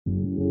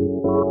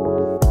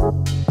Hello,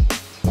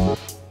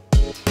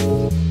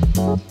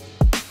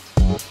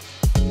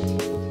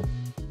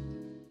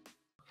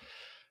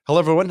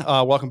 everyone.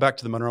 Welcome back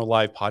to the Munro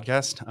Live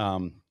podcast.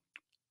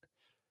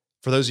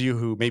 For those of you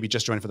who maybe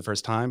just joined for the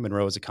first time,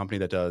 Munro is a company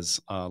that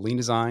does lean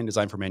design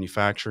for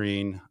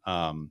manufacturing,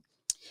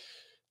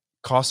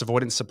 cost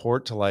avoidance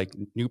support to like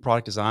new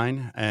product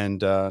design.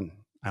 And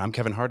I'm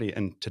Kevin Hardy.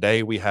 And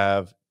today we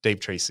have Dave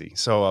Tracy.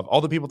 So of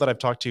all the people that I've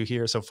talked to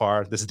here so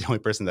far, this is the only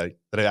person that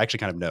I actually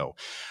kind of know.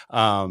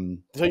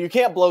 So you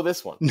can't blow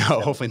this one. No,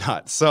 hopefully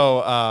not.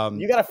 So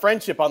you got a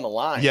friendship on the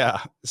line.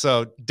 Yeah.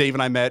 So Dave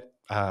and I met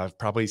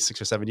probably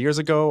 6 or 7 years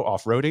ago,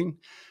 off-roading.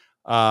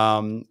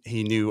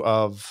 He knew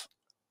of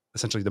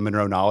essentially the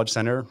Munro Knowledge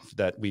Center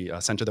that we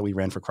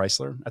ran for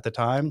Chrysler at the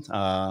time.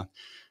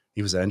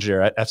 He was an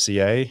engineer at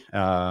FCA,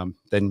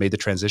 then made the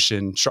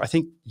transition. Sure, I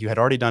think you had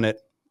already done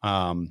it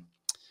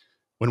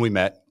when we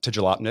met to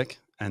Jalopnik,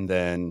 and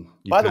then.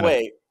 By the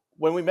way,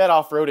 when we met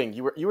off-roading,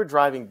 you were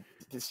driving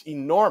this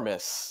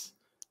enormous,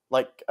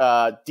 like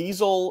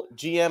diesel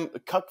GM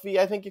Cuckvy,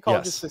 I think you call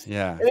it.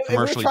 Yes,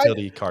 commercial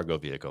utility cargo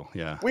vehicle.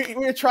 Yeah, we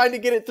were trying to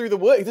get it through the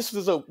woods. This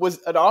was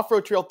an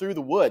off-road trail through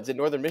the woods in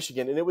northern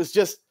Michigan, and it was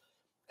just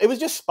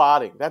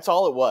spotting. That's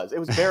all it was. It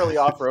was barely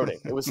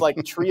off-roading. It was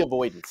like tree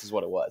avoidance is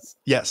what it was.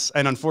 Yes,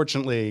 and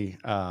unfortunately,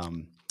 I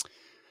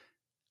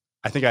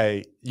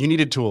think you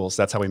needed tools.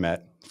 That's how we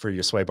met for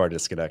your sway bar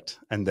disconnect,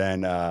 and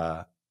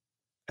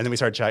then we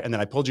started chatting, and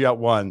then I pulled you out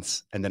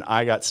once, and then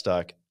I got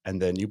stuck,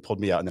 and then you pulled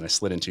me out, and then I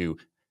slid into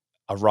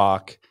a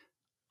rock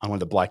on one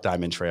of the Black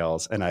Diamond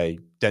trails, and I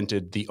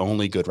dented the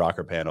only good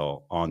rocker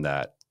panel on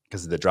that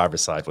because the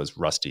driver's side was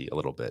rusty a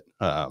little bit.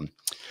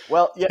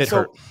 It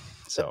hurt.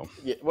 So,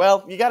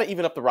 well, you got to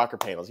even up the rocker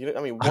panels. One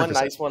 100%.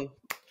 Nice one.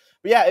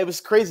 But yeah, it was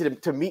crazy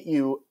to meet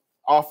you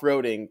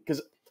off-roading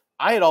because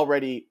I had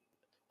already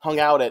hung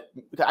out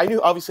I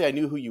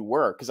knew who you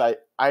were because I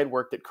had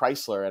worked at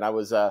Chrysler and I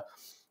was a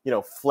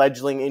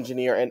fledgling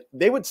engineer, and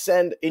they would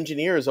send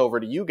engineers over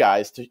to you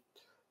guys to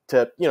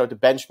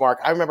benchmark.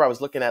 I remember I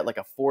was looking at like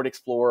a Ford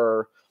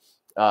Explorer,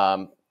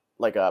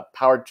 like a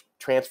power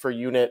transfer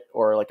unit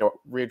or like a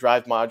rear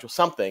drive module,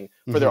 something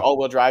for their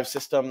all-wheel drive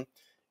system.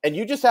 And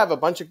you just have a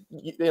bunch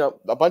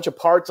of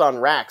parts on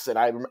racks. And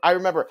I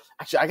remember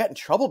actually I got in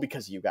trouble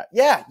because of you guys.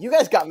 Yeah, you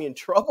guys got me in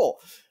trouble.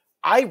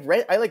 I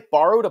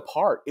borrowed a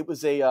part. It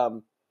was I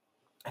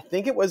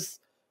think it was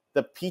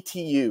the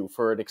PTU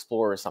for an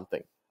Explorer or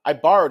something. I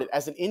borrowed it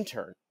as an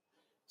intern.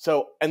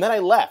 So, and then I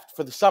left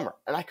for the summer,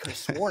 and I could have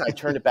sworn I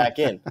turned it back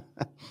in.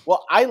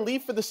 Well, I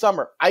leave for the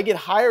summer. I get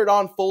hired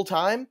on full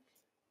time,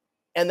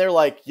 and they're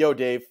like, "Yo,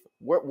 Dave,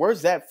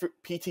 where's that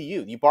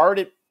PTU? You borrowed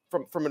it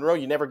from Munro.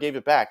 You never gave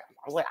it back."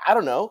 I was like, "I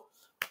don't know."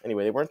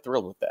 Anyway, they weren't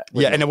thrilled with that.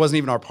 Yeah, and it wasn't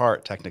even our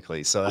part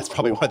technically, so that's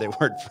probably why they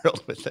weren't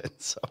thrilled with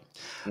it. So,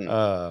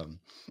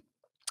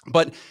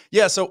 but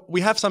yeah, so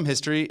we have some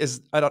history.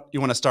 You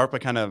want to start by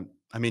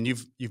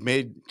you've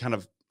made kind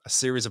of a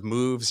series of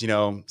moves,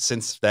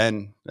 since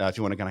then, if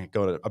you want to kind of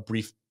go to a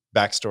brief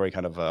backstory,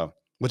 kind of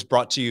what's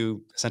brought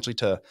you essentially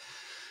to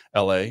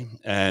LA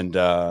and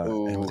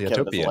with the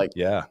Autopian.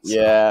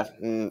 Yeah.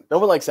 No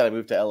one likes that I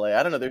moved to LA.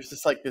 I don't know. There's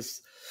just like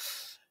this.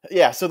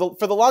 Yeah. So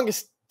for the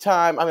longest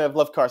time, I've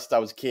loved cars since I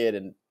was a kid,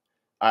 and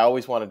I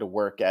always wanted to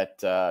work at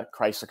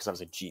Chrysler because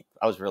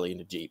I was really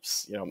into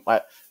Jeeps.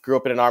 I grew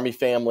up in an Army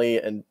family,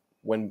 and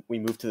when we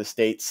moved to the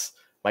States,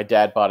 my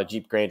dad bought a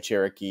Jeep Grand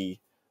Cherokee,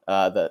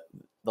 the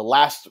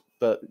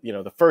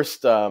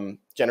first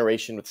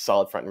generation with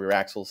solid front and rear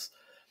axles.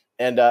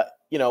 And, I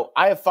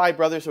have 5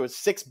 brothers, so it's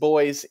 6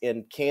 boys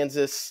in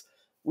Kansas.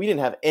 We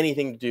didn't have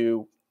anything to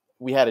do.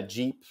 We had a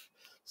Jeep.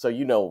 So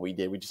what we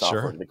did. We just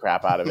off-roaded the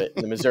crap out of it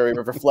in the Missouri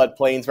River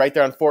floodplains right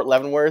there on Fort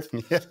Leavenworth.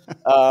 We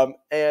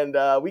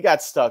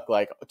got stuck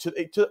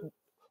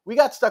we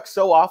got stuck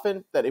so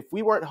often that if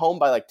we weren't home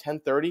by like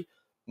 10:30,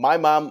 my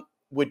mom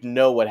would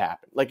know what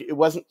happened. Like it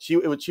wasn't, she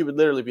would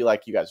literally be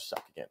like, "You guys are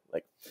stuck again."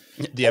 Like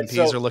the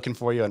MPs are looking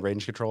for you on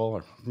range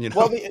control,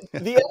 Well,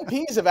 the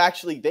MPs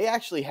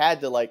actually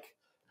had to like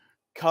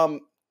come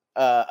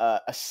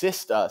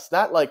assist us,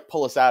 not like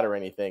pull us out or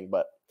anything,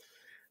 but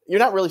you're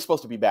not really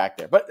supposed to be back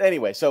there. But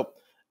anyway, so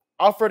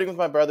off-roading with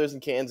my brothers in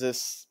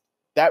Kansas,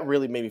 that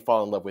really made me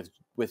fall in love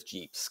with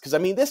Jeeps. Because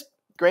this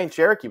Grand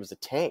Cherokee was a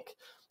tank.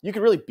 You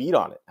could really beat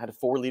on it. It had a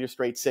 4-liter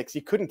straight 6.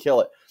 You couldn't kill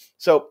it.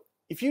 So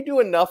if you do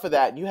enough of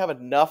that and you have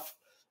enough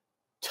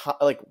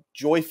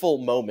joyful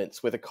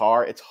moments with a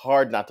car, it's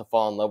hard not to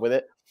fall in love with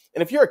it.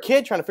 And if you're a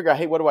kid trying to figure out,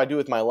 hey, what do I do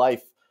with my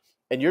life?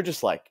 And you're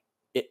just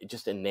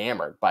just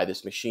enamored by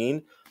this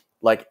machine.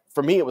 Like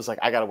for me, it was like,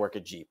 I got to work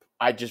at Jeep.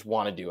 I just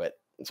want to do it.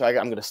 And so I'm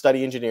going to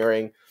study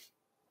engineering,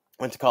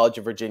 went to college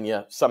in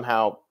Virginia,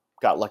 somehow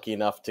got lucky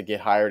enough to get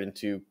hired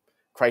into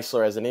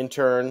Chrysler as an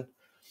intern,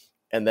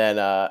 and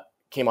then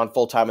came on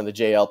full-time in the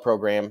JL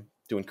program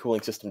doing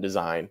cooling system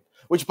design,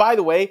 which, by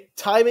the way,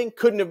 timing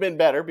couldn't have been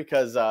better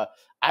because I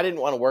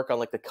didn't want to work on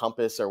like the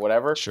Compass or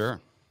whatever.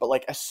 Sure. But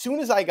like as soon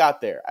as I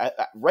got there,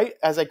 right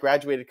as I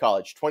graduated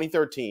college,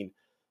 2013,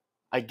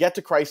 I get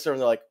to Chrysler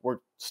and they're like, "We're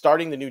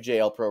starting the new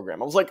JL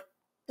program." I was like,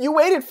 You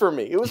waited for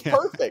me. It was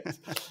perfect.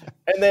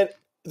 And then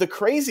the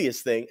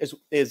craziest thing is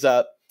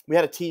we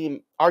had a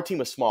team. Our team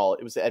was small.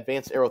 It was the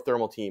advanced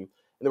aerothermal team.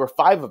 And there were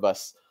 5 of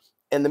us.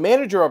 And the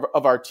manager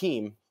of our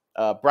team,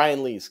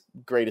 Brian Lee's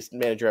greatest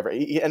manager ever,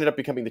 he ended up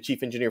becoming the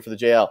chief engineer for the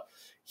JL.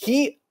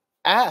 He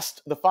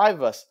asked the 5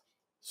 of us,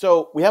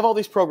 so we have all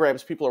these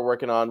programs people are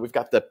working on. We've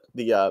got the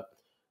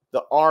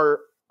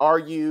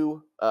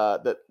RU,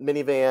 the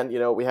minivan, you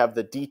know, we have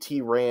the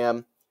DT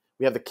Ram,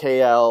 we have the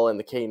KL and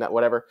the K,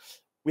 whatever.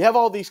 We have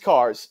all these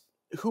cars.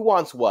 Who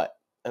wants what?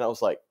 And I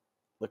was like,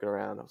 looking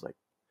around, I was like,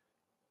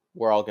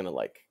 we're all going to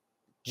like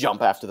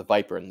jump after the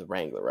Viper and the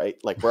Wrangler, right?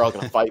 Like we're all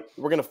going to fight.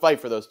 We're going to fight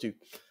for those 2.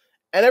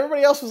 And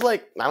everybody else was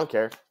like, I don't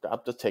care.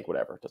 I'll just take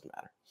whatever. It doesn't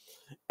matter.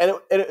 And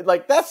it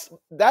like, that's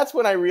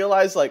when I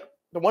realized like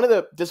one of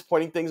the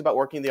disappointing things about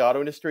working in the auto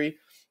industry,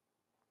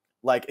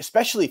 like,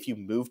 especially if you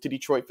move to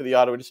Detroit for the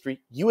auto industry,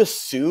 you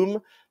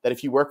assume that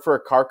if you work for a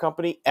car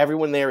company,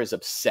 everyone there is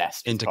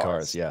obsessed into with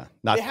cars. Yeah.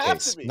 Not they the have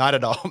case. to be. Not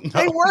at all. No.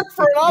 They work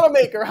for an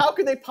automaker. How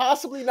can they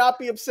possibly not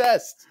be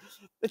obsessed?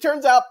 It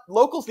turns out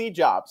locals need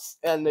jobs,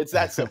 and it's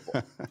that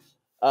simple.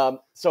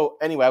 So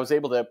anyway, I was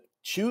able to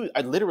choose.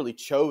 I literally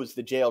chose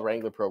the JL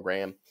Wrangler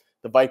program,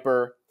 the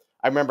Viper.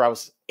 I remember I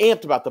was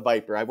amped about the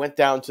Viper. I went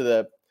down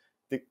to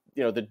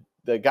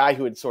the guy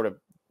who had sort of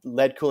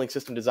led cooling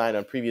system design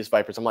on previous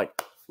Vipers. I'm like,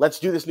 let's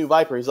do this new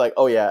Viper. He's like,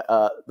 oh yeah,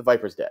 the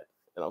Viper's dead.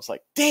 And I was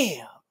like,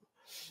 damn.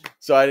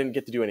 So I didn't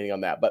get to do anything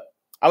on that. But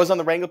I was on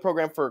the Wrangler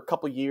program for a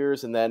couple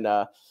years, and then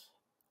I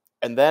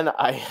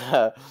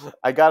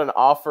got an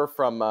offer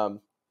from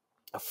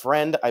a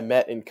friend I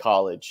met in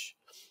college,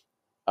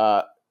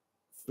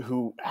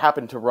 who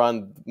happened to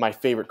run my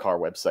favorite car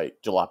website,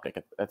 Jalopnik,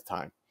 at the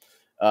time.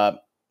 And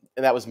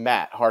that was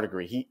Matt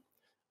Hardigree.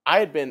 I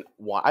had been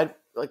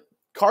like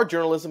car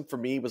journalism for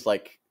me was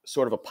like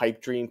sort of a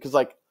pipe dream, because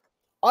like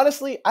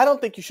honestly, I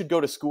don't think you should go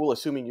to school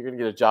assuming you're going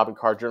to get a job in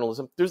car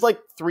journalism. There's like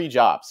 3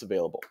 jobs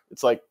available.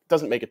 It's like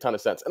doesn't make a ton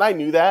of sense, and I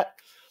knew that.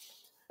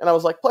 And I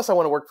was like, plus I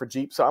want to work for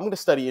Jeep, so I'm going to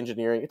study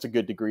engineering. It's a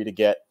good degree to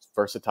get, it's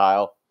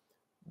versatile.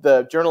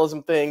 The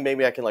journalism thing,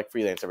 maybe I can like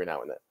freelance every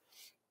now and then.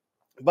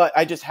 But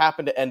I just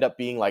happened to end up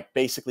being like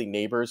basically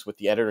neighbors with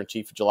the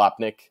editor-in-chief of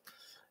Jalopnik,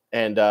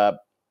 and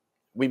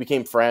we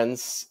became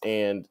friends.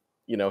 And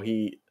you know,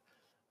 he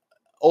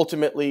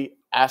ultimately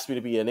asked me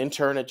to be an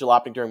intern at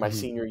Jalopnik during my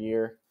senior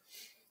year.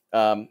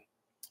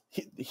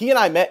 He and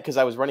I met because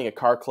I was running a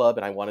car club,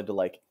 and I wanted to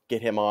like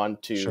get him on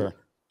to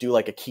do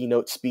like a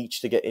keynote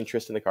speech to get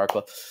interest in the car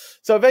club.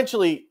 So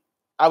eventually,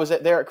 I was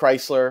there at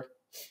Chrysler.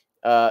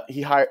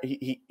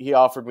 He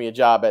offered me a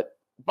job at.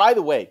 By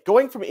the way,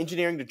 going from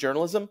engineering to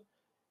journalism,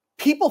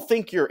 people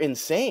think you're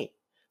insane.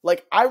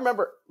 Like I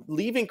remember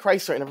leaving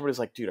Chrysler, and everybody's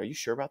like, "Dude, are you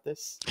sure about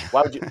this?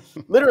 Why would you?"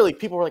 Literally,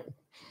 people were like,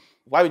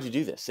 "Why would you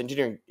do this?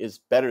 Engineering is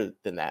better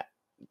than that.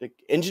 Like,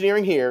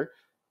 engineering here,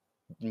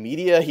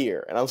 media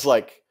here." And I was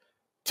like,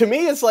 to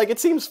me, it's like, it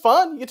seems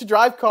fun. You get to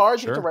drive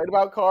cars, you get to write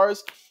about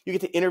cars, you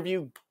get to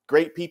interview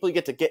great people, you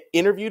get to get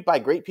interviewed by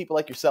great people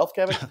like yourself,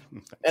 Kevin.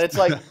 And it's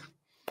like,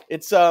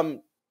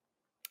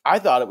 I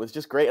thought it was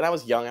just great. And I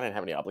was young, I didn't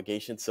have any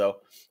obligations. So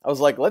I was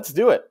like, let's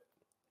do it.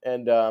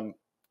 And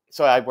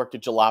so I worked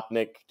at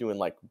Jalopnik doing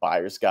like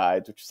buyer's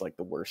guides, which is like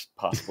the worst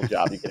possible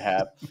job you could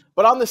have.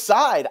 But on the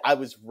side, I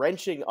was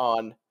wrenching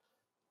on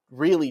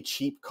really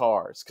cheap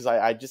cars, because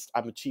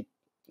I'm a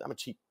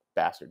cheap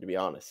bastard, to be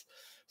honest.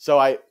 So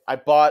I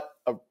bought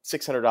a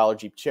 $600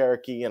 Jeep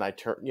Cherokee, and I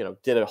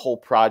did a whole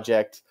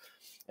project,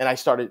 and I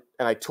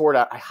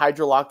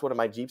hydrolocked one of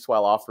my Jeeps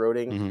while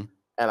off-roading,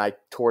 and I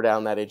tore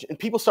down that engine, and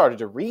people started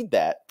to read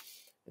that.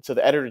 And so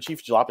the editor-in-chief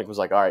of Jalopnik was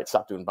like, all right,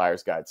 stop doing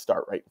buyer's guides,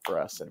 start writing for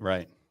us. And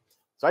right.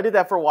 So I did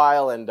that for a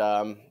while, and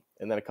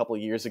then a couple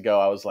of years ago,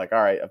 I was like,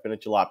 all right, I've been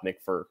at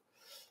Jalopnik for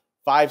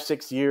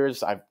 5-6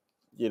 years. I've,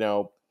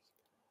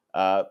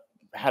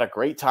 had a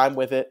great time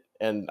with it,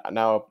 and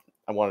now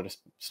I wanted to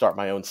start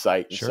my own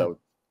site. And so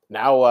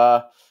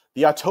now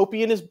the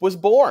Autopian was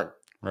born.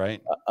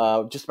 Right.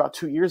 Just about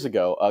 2 years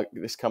ago,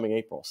 this coming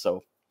April.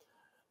 So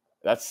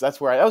that's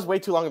where that was way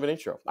too long of an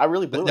intro. I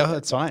really blew it. No,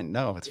 it's fine.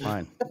 No, it's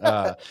fine.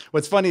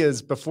 What's funny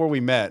is before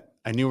we met,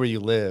 I knew where you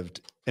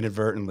lived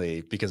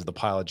inadvertently because of the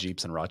pile of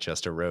Jeeps on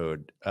Rochester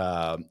Road.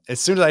 As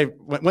soon as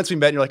once we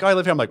met, and you're like, oh, I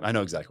live here. I'm like, I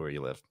know exactly where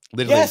you live.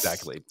 Literally,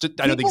 exactly.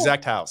 I know the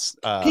exact house.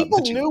 People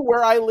knew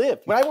where I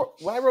lived when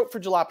I wrote for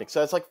Jalopnik.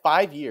 So it's like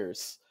 5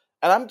 years,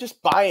 and I'm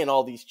just buying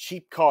all these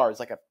cheap cars,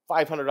 like a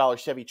 $500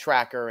 Chevy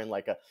Tracker and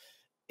like a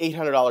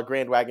 $800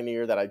 Grand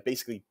Wagoneer that I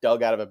basically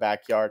dug out of a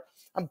backyard.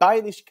 I'm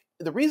buying these.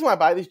 The reason why I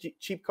buy these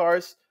cheap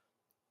cars,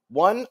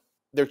 one,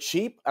 they're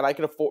cheap and I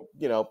can afford,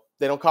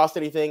 they don't cost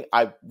anything.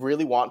 I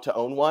really want to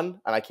own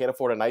one, and I can't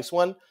afford a nice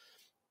one.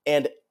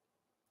 And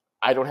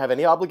I don't have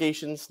any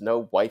obligations,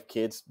 no wife,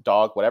 kids,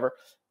 dog, whatever.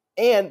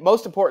 And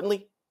most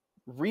importantly,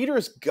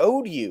 readers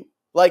go to you.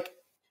 Like,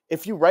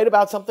 if you write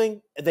about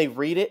something, they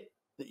read it,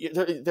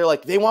 they're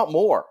like, they want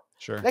more.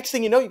 Sure. Next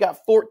thing you know, you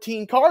got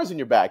 14 cars in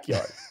your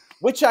backyard,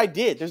 which I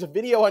did. There's a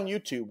video on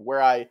YouTube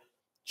where I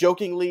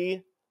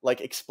jokingly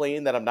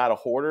explain that I'm not a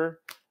hoarder.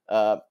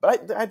 But I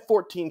had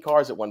 14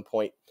 cars at one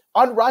point.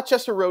 on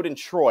Rochester Road in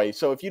Troy.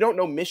 So if you don't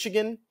know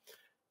Michigan,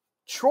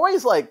 Troy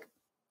is like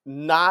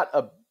not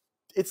a,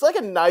 it's like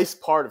a nice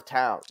part of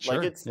town. Sure.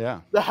 Like it's,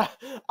 yeah.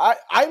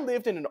 I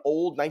lived in an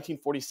old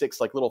 1946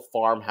 like little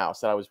farmhouse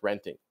that I was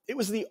renting. It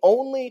was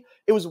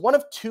one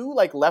of two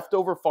like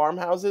leftover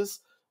farmhouses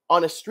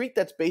on a street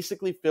that's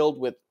basically filled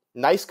with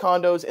nice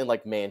condos and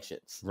like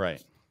mansions.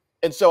 Right.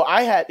 And so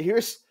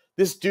here's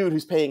this dude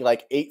who's paying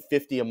like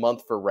 $850 a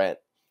month for rent,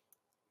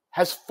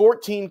 has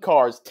 14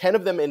 cars, 10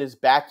 of them in his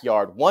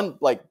backyard, one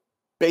like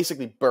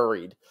basically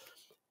buried.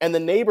 And the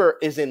neighbor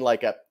is in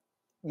like a,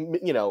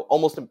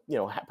 almost,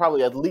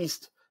 probably at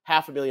least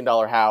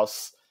 $500,000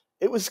 house.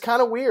 It was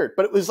kind of weird,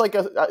 but it was like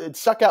it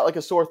stuck out like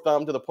a sore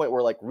thumb to the point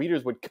where like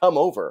readers would come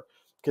over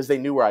because they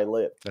knew where I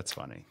lived. That's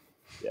funny.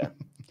 Yeah.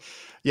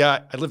 Yeah.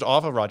 I lived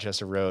off of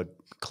Rochester Road,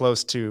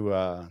 close to,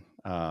 oh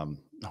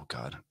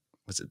God,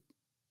 was it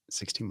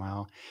 16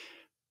 Mile?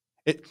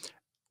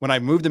 When I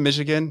moved to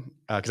Michigan,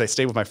 because I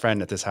stayed with my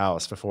friend at this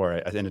house before I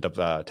ended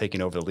up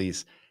taking over the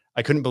lease,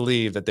 I couldn't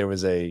believe that there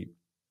was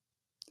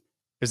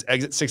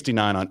exit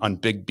 69 on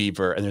Big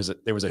Beaver, and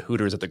there was a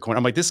Hooters at the corner.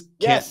 I'm like, this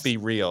can't be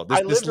real.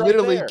 This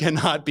literally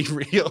cannot be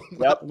real.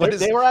 Yep.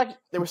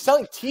 They were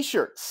selling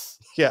T-shirts.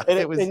 Yeah,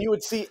 and you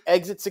would see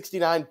exit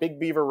 69, Big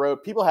Beaver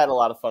Road. People had a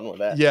lot of fun with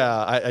that.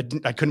 Yeah,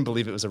 I couldn't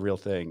believe it was a real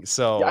thing.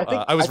 So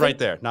yeah, I was right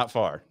there, not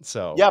far.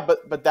 So yeah,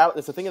 but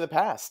that's a thing of the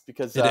past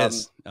because it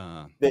is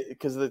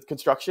because of the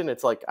construction.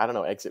 It's like, I don't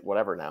know, exit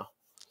whatever now.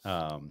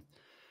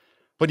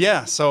 But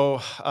yeah,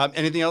 so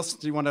anything else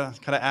do you want to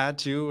kind of add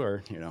to,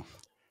 or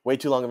Way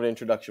too long of an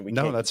introduction.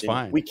 No, that's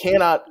continue. fine. We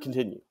cannot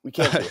continue. We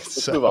can't do it.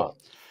 Let's move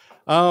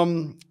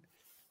on.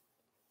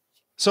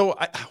 So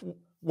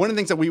one of the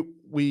things that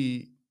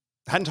we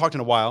hadn't talked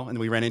in a while, and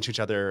we ran into each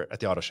other at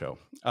the auto show,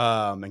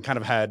 and kind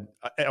of had,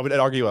 I would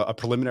argue, a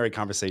preliminary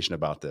conversation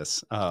about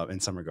this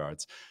in some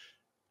regards.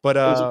 But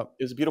it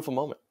was a beautiful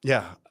moment.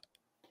 Yeah,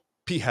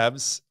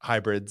 PHEVs,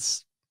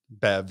 hybrids,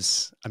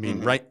 BEVs. I mean,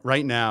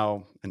 right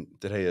now, and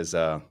today is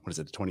what is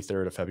it, the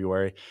 23rd of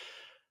February.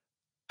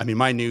 I mean,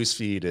 my news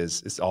feed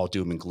is all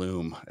doom and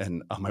gloom,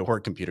 and on my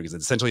work computer, because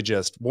it's essentially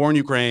just war in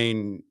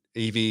Ukraine,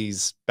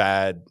 EVs,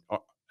 bad,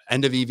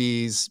 end of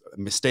EVs,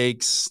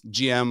 mistakes,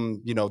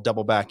 GM,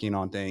 double backing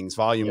on things,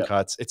 volume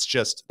cuts. It's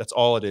just, that's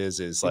all it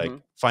is like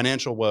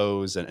financial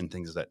woes and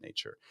things of that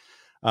nature.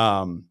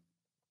 And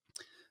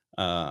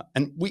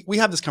we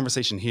have this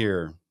conversation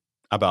here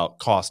about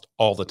cost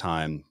all the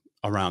time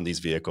around these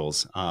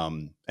vehicles.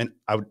 And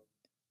whether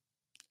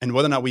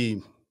or not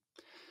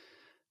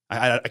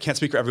I can't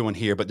speak for everyone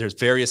here, but there's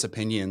various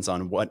opinions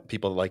on what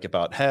people like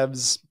about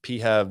HEVs,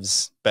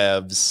 PHEVs,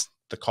 BEVs,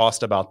 the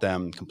cost about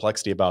them,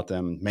 complexity about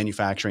them,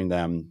 manufacturing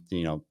them,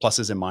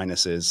 pluses and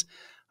minuses,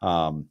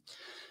 and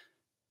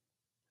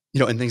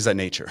things of that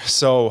nature.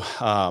 So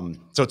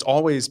it's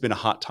always been a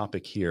hot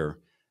topic here,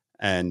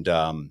 and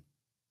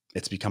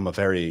it's become a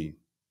very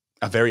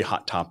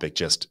hot topic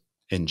just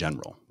in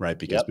general, right?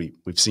 Because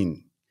we've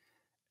seen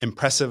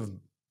impressive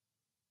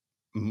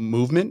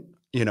movement.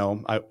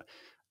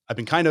 I've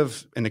been kind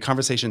of, in the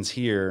conversations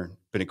here,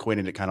 been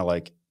equating it kind of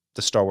like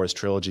the Star Wars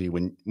trilogy.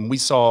 When we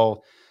saw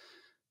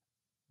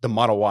the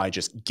Model Y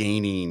just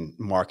gaining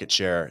market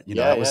share,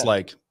 that was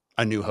like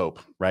a new hope,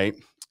 right?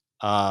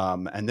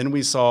 And then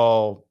we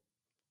saw,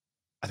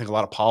 I think, a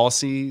lot of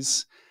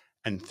policies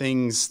and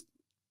things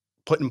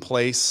put in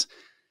place.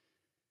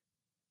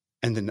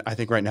 And then I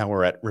think right now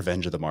we're at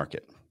revenge of the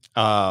market,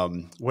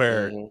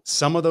 where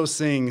some of those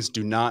things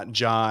do not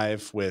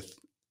jive with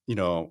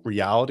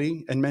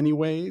reality in many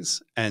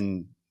ways,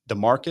 and the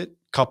market,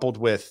 coupled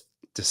with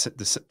the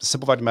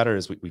simple fact of the matter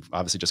is we've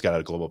obviously just got out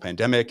of a global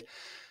pandemic.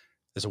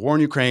 There's a war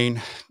in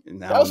Ukraine.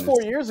 Now, that was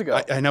 4 years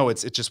ago. I know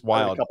it's just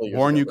wild.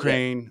 War in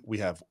Ukraine. We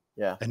have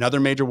another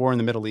major war in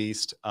the Middle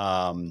East.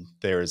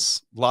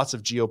 There's lots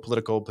of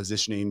geopolitical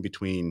positioning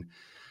between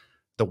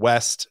the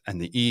West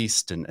and the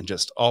East, and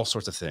just all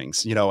sorts of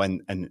things.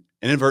 And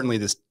inadvertently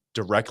this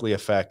directly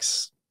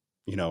affects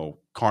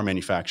car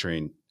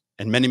manufacturing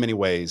in many, many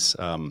ways.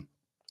 On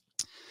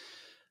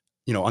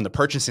the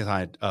purchasing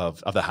side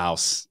of the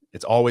house,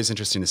 it's always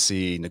interesting to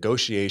see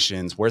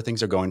negotiations, where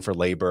things are going for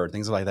labor,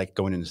 things like that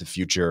going into the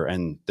future,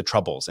 and the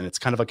troubles. And it's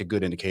kind of like a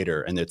good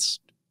indicator. And it's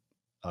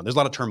there's a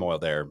lot of turmoil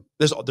there.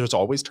 There's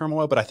always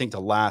turmoil, but I think I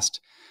feel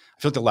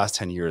like the last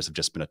 10 years have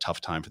just been a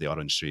tough time for the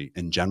auto industry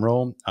in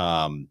general,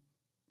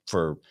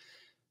 for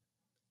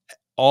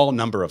all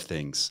number of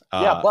things.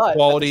 But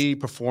quality,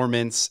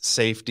 performance,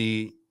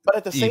 safety. But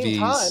at the same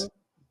time,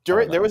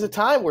 there was a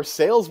time where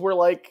sales were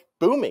like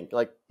booming,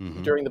 like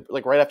during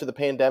right after the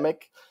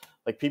pandemic,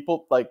 like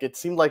people, like it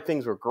seemed like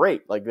things were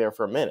great, like there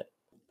for a minute.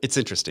 It's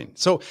interesting.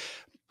 So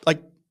like,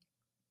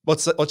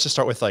 let's just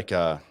start with like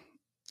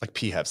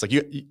PHEVs. Like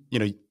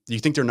you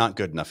think they're not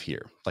good enough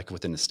here, like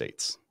within the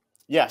States?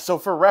 Yeah. So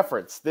for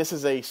reference, this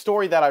is a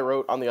story that I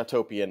wrote on the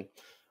Autopian,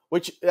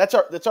 which that's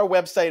our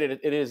website.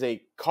 It is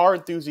a car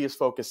enthusiast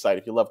focused site.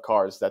 If you love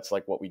cars, that's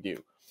like what we do.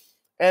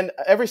 And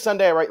every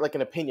Sunday I write like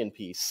an opinion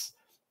piece.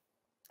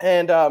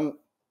 And a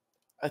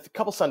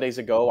couple Sundays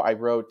ago, I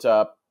wrote,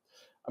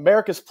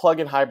 America's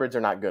plug-in hybrids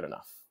are not good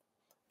enough.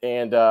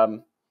 And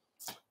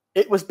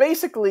it was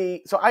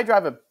basically, so I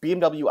drive a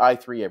BMW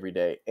i3 every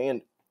day.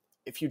 And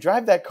if you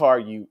drive that car,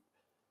 you,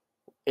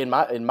 in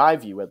my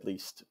view at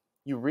least,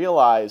 you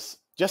realize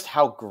just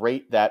how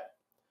great that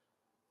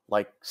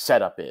like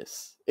setup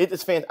is.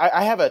 It's fantastic.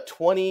 I have a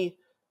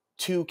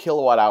 22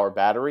 kilowatt hour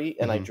battery,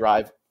 and I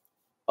drive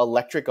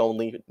electric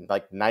only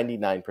like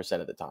 99%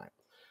 of the time.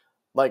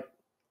 Like,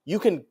 you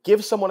can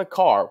give someone a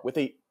car with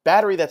a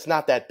battery that's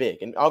not that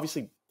big. And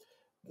obviously,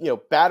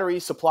 battery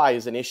supply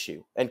is an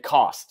issue and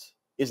cost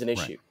is an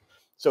issue. Right.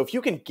 So if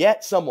you can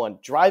get someone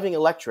driving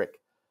electric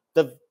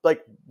the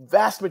like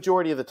vast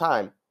majority of the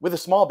time with a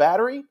small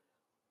battery,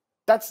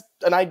 that's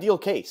an ideal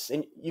case.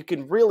 And you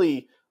can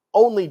really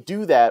only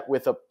do that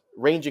with a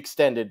range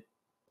extended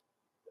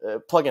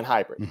plug-in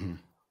hybrid.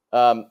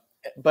 But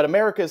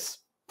America's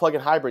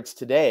plug-in hybrids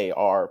today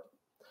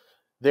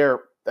they're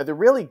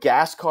really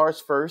gas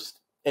cars first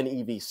and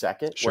EV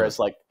second, whereas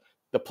like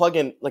the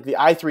plug-in, like the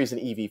i3 is an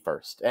EV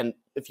first. And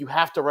if you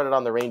have to run it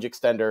on the range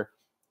extender,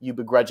 you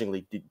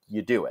begrudgingly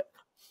you do it.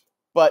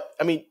 But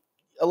I mean,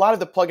 a lot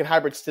of the plug-in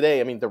hybrids today,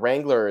 I mean, the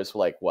Wrangler is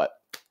like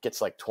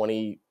gets like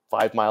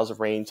 25 miles of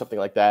range, something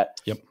like that.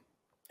 Yep.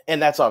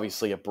 And that's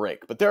obviously a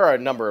brick. But there are a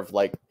number of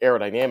like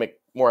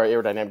more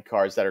aerodynamic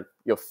cars that are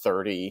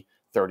 30,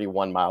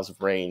 31 miles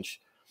of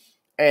range.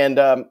 And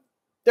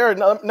there are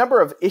a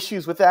number of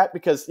issues with that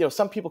because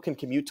some people can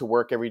commute to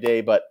work every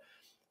day, but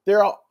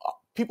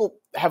people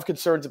have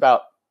concerns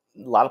about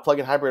a lot of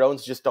plug-in hybrid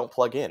owners just don't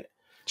plug in.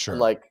 Sure.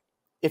 And like,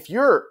 if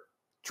you're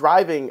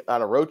driving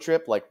on a road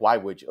trip, like why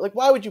would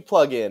you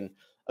plug in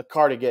a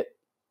car to get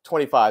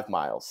 25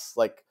 miles?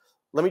 Like,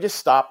 let me just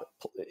stop,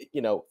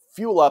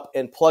 fuel up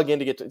and plug in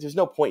to get to, there's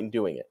no point in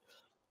doing it.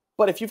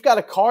 But if you've got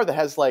a car that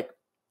has, like,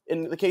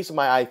 in the case of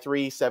my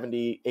i3,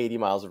 70, 80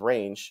 miles of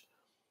range,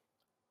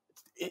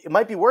 it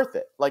might be worth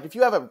it. Like, if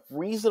you have a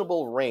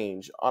reasonable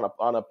range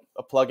on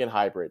a plug-in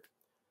hybrid,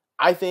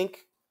 I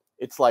think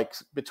it's like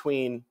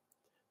between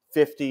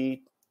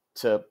 50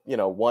 to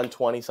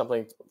 120,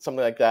 something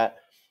like that.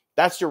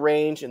 That's your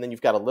range, and then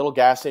you've got a little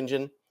gas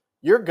engine.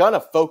 You're gonna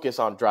focus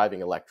on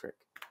driving electric.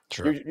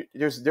 Sure.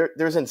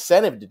 There's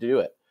incentive to do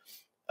it,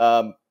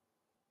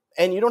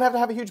 and you don't have to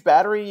have a huge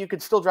battery. You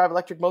could still drive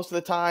electric most of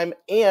the time.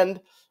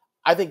 And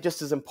I think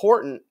just as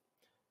important,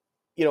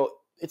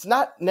 it's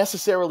not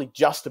necessarily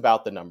just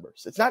about the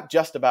numbers. It's not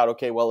just about,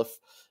 okay, well, if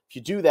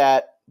you do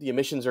that, the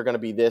emissions are going to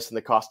be this and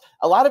the cost.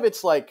 A lot of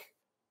it's like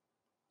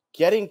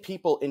getting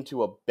people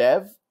into a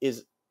BEV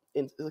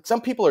like,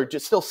 some people are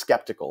just still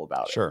skeptical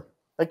about it. Sure.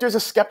 Like, there's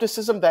a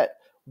skepticism that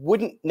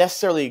wouldn't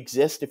necessarily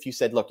exist if you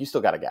said, look, you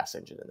still got a gas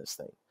engine in this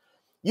thing.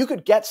 You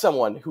could get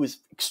someone who is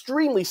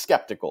extremely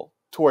skeptical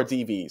towards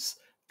EVs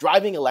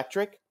driving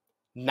electric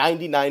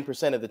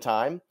 99% of the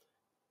time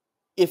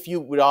if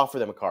you would offer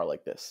them a car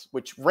like this,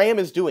 which Ram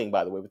is doing,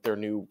 by the way, with their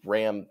new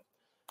Ram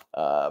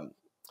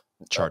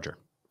Charger.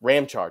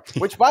 Ram Charger.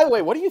 Which, by the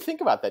way, what do you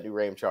think about that new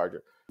Ram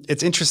Charger?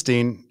 It's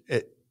interesting.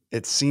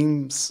 It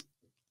seems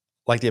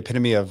like the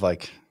epitome of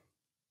like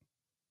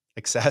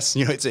excess.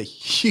 It's a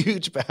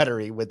huge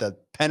battery with a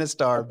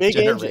Pentastar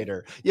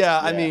generator. Engine. Yeah,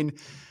 I mean,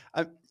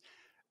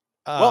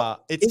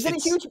 it's a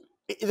huge?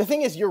 The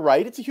thing is, you're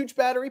right. It's a huge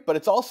battery, but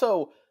it's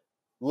also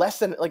less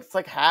than it's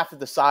like half of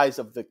the size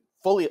of the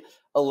fully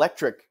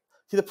electric.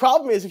 See, the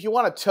problem is if you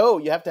want to tow,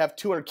 you have to have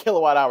 200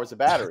 kilowatt hours of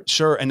battery.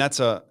 Sure, and it's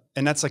a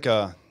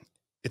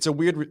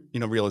weird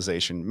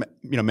realization.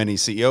 Many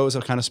CEOs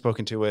have kind of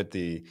spoken to it.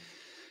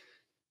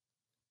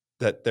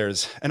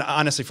 And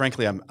honestly,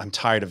 frankly, I'm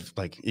tired of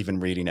like even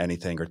reading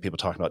anything or people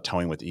talking about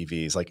towing with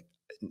EVs. Like,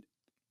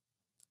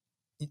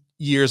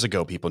 years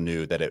ago, people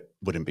knew that it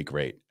wouldn't be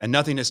great, and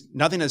nothing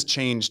has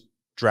changed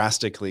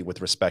drastically with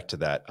respect to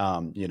that.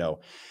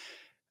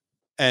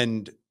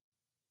 And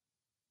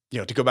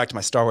to go back to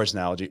my Star Wars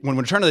analogy, when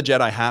Return of the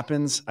Jedi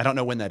happens, I don't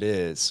know when that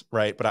is,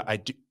 right? But I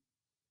do.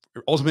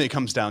 Ultimately, it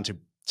comes down to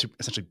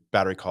essentially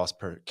battery cost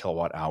per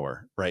kilowatt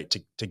hour, right?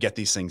 To get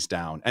these things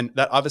down, and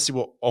that obviously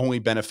will only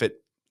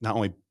benefit not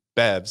only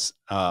BEVs,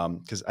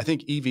 because I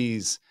think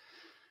EVs,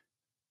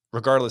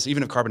 regardless,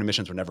 even if carbon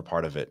emissions were never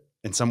part of it,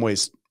 in some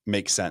ways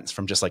make sense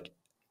from just like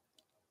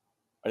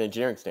an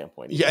engineering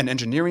standpoint. Yeah, an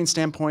engineering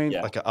standpoint,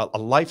 like a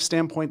life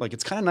standpoint. Like,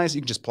 it's kind of nice.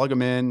 You can just plug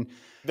them in.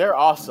 They're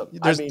awesome.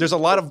 There's a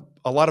lot of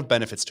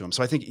benefits to them.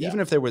 So I think even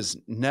if there was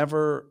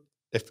never,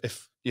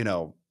 if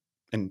and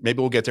maybe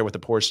we'll get there with the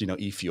Porsche,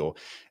 e-fuel.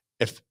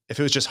 If it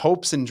was just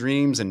hopes and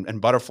dreams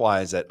and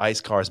butterflies that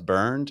ICE cars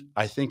burned,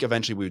 I think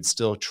eventually we would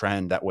still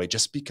trend that way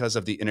just because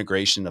of the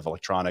integration of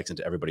electronics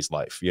into everybody's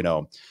life.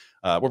 We're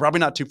probably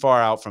not too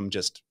far out from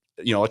just,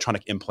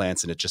 electronic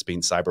implants and it just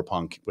being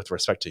cyberpunk with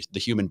respect to the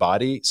human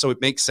body. So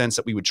it makes sense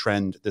that we would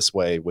trend this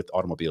way with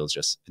automobiles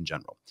just in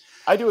general.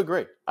 I do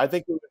agree. I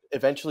think it would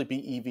eventually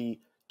be EV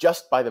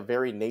just by the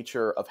very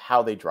nature of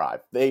how they drive.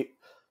 If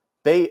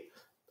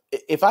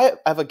I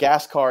have a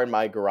gas car in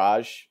my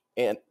garage,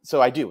 and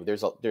so I do.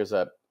 There's a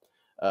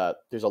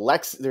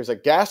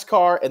gas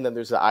car, and then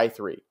there's an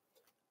i3.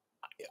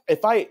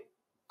 If I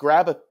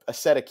grab a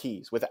set of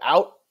keys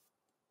without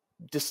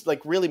just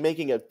like really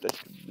making an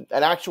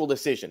actual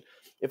decision.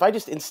 If I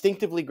just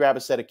instinctively grab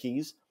a set of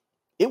keys,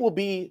 it will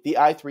be the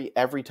i3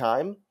 every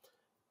time.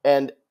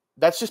 And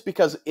that's just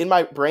because in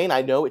my brain,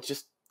 I know it's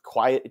just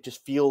quiet. It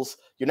just feels,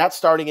 you're not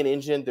starting an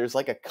engine. There's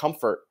like a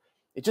comfort.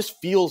 It just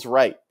feels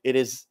right.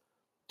 There's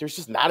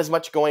just not as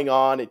much going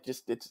on.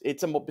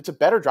 It's a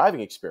better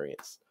driving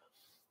experience.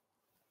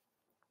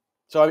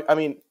 So,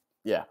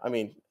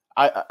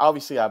 I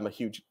obviously I'm a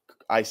huge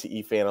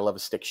ICE fan. I love a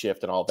stick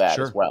shift and all that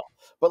as well.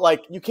 But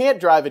like, you can't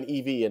drive an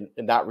EV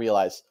and not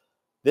realize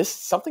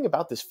something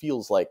about this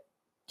feels like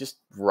just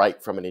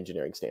right from an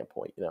engineering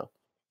standpoint, you know?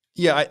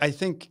 Yeah, I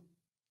think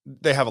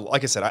they have,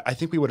 like I said, I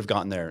think we would have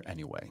gotten there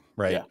anyway,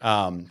 right?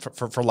 Yeah.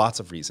 For lots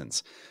of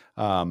reasons.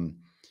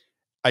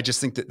 I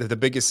just think that the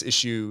biggest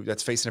issue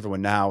that's facing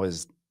everyone now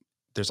is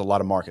there's a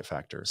lot of market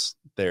factors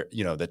there,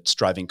 that's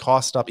driving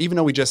cost up, even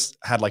though we just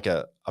had like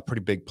a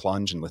pretty big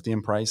plunge in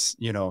lithium price,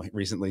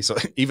 recently. So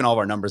even all of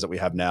our numbers that we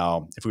have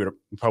now, if we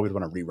probably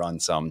would want to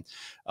rerun some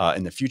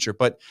in the future,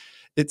 but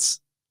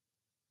it's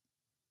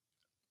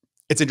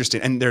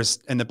interesting. And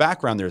in the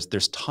background,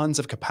 there's tons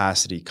of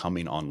capacity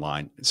coming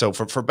online. So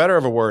for better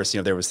or for worse,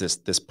 there was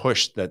this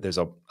push that there's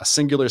a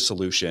singular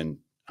solution,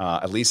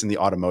 at least in the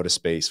automotive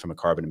space from a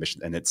carbon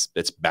emission, and it's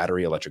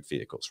battery electric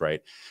vehicles,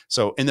 right?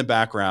 So in the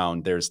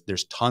background,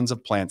 there's tons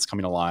of plants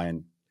coming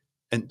online,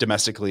 and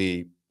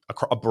domestically,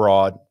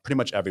 abroad, pretty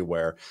much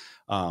everywhere.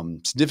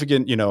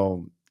 Significant,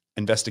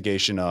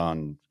 investigation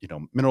on,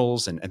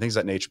 minerals and things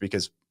of that nature,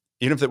 because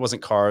even if it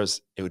wasn't cars,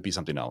 it would be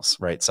something else,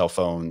 right? Cell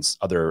phones,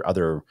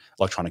 other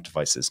electronic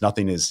devices.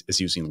 Nothing is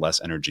using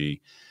less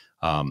energy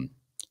and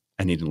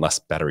needing less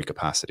battery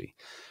capacity.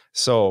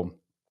 So,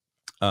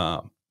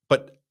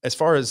 but as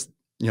far as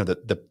the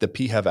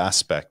PHEV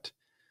aspect,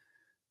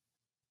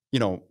 I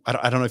don't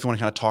know if you want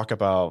to kind of talk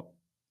about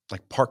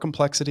like part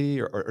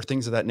complexity or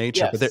things of that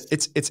nature. Yes.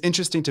 But it's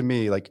interesting to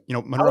me. Like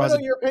Munro has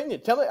your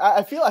opinion. Tell me.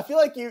 I feel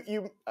like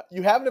you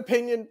have an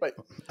opinion, but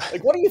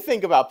like, what do you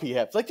think about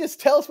PHEVs? Like, just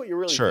tell us what you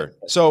really think.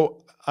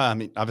 So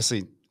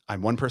obviously,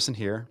 I'm one person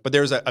here, but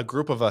there's a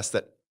group of us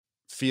that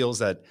feels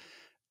that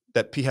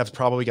PHEVs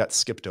probably got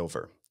skipped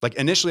over. Like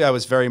initially, I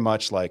was very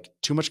much like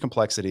too much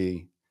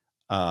complexity,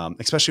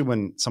 especially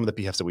when some of the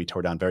PHEVs that we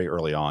tore down very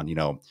early on.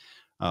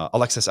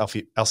 Lexus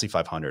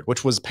LC500,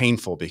 which was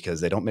painful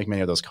because they don't make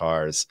many of those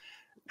cars.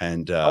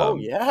 And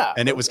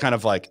and it was kind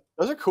of like,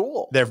 those are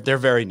cool. They're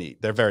very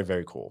neat. They're very,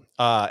 very cool.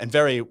 And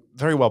very,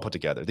 very well put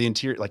together. The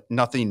interior, like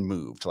nothing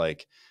moved,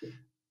 like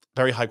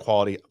very high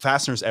quality.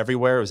 Fasteners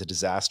everywhere. It was a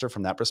disaster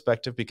from that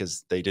perspective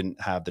because they didn't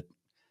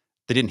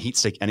heat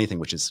stake anything,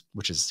 which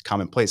is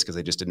commonplace because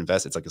they just didn't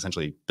invest. It's like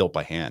essentially built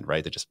by hand,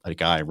 right? They just had a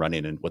guy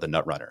running in with a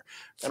nut runner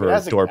for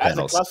door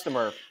panels. As a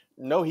customer,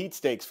 no heat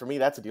stakes for me.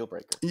 That's a deal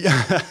breaker.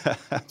 Yeah,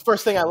 it's the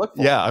first thing I look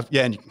for. Yeah,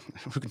 and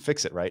who can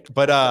fix it, right?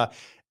 But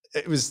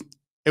it was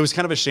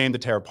kind of a shame to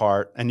tear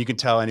apart, and you can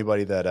tell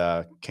anybody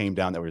that came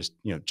down that was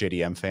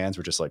JDM fans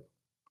were just like,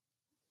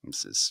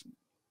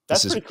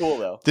 That's pretty cool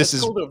though. This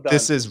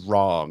is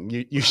wrong.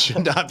 You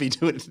should not be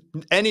doing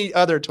any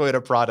other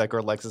Toyota product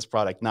or Lexus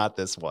product, not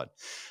this one.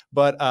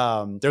 But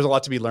there's a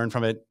lot to be learned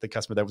from it. The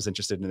customer that was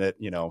interested in it,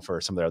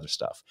 for some of their other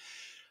stuff.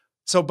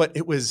 So, but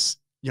it was,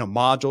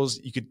 modules.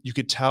 You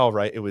could tell,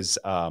 right? It was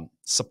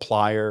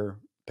supplier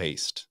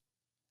based.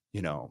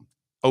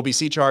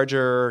 OBC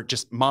charger,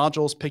 just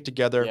modules picked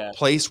together,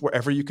 placed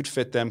wherever you could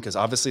fit them, because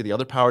obviously the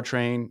other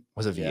powertrain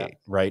was a V8,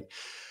 right?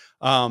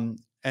 And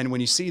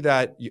when you see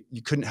that,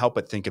 you couldn't help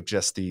but think of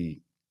just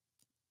the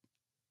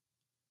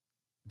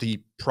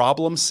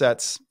problem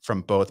sets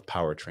from both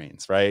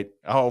powertrains, right?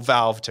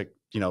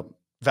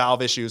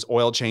 Valve issues,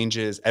 oil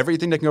changes,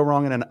 everything that can go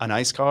wrong in an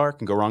ICE car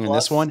can go wrong in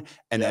this one,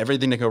 and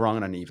everything that can go wrong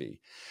in an EV.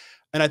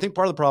 And I think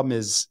part of the problem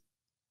is,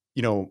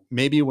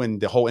 maybe when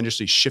the whole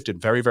industry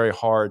shifted very, very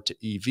hard to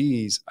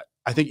EVs,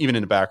 I think even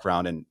in the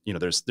background, and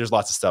there's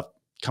lots of stuff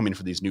coming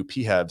for these new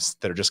PHEVs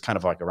that are just kind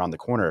of like around the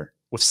corner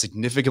with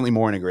significantly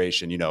more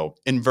integration,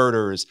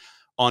 inverters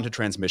onto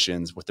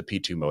transmissions with the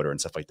P2 motor and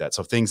stuff like that.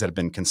 So things that have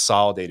been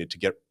consolidated to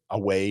get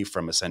away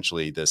from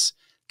essentially this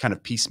kind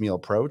of piecemeal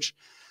approach.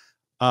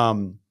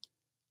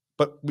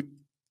 But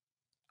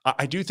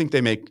I do think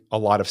they make a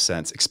lot of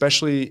sense,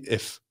 especially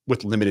if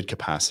with limited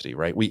capacity,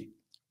 right?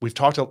 We've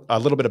talked a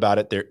little bit about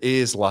it. There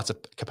is lots of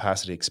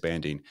capacity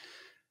expanding,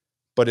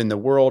 but in the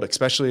world,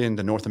 especially in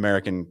the North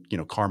American,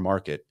 car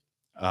market,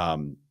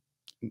 the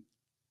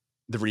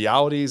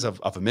realities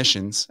of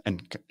emissions,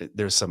 and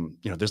there's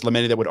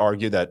many that would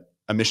argue that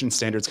emission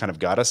standards kind of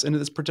got us into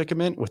this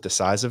predicament with the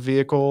size of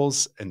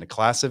vehicles and the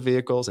class of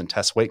vehicles and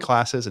test weight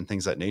classes and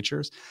things of that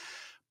nature.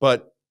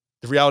 But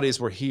the reality is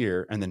we're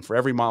here, and then for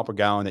every mile per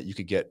gallon that you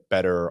could get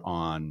better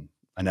on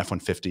an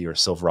F-150 or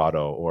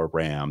Silverado or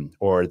Ram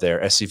or their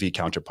SUV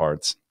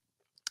counterparts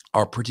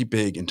are pretty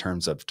big in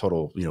terms of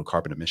total,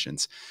 carbon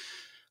emissions.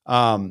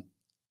 So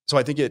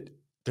I think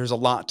there's a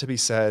lot to be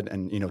said,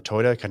 and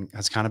Toyota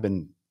has kind of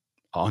been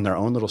on their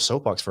own little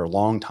soapbox for a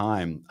long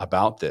time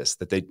about this,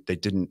 that they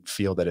didn't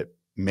feel that it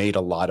made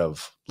a lot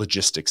of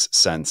logistics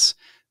sense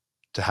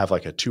to have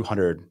like a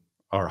 200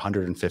 or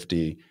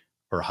 150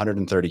 or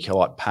 130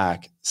 kilowatt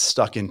pack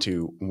stuck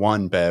into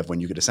one BEV when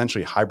you could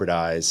essentially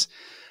hybridize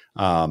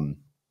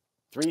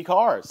 3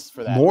 cars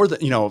for that. More than,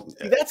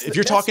 See, if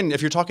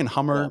you're talking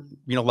Hummer,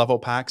 level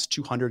packs,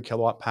 200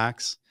 kilowatt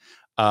packs,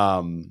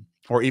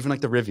 or even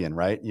like the Rivian,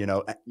 right?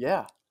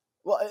 Yeah.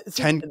 Well,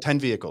 10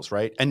 vehicles,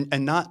 right?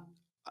 And not,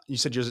 you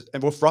said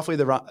with roughly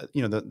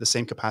the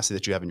same capacity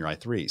that you have in your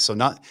i3. So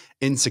not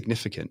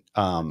insignificant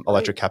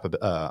electric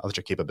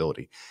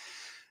capability.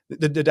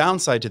 The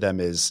downside to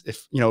them is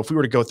if we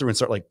were to go through and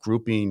start like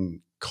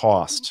grouping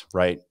cost,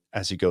 right,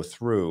 as you go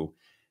through,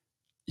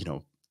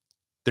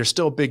 there's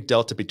still a big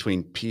delta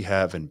between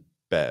PHEV and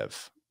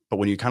BEV. But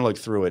when you kind of look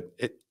through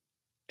it,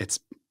 it's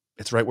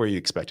right where you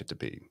expect it to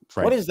be.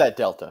 Right? What is that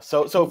delta?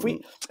 So if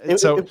we,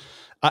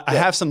 I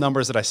have some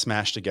numbers that I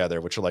smashed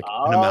together, which are like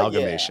an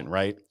amalgamation,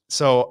 right?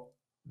 So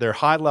they're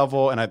high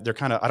level, and they're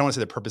kind of, I don't want to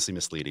say they're purposely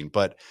misleading,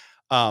 but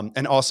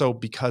and also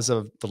because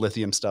of the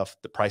lithium stuff,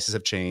 the prices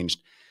have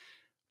changed.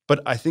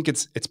 But I think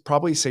it's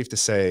probably safe to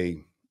say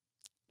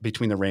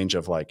between the range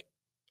of like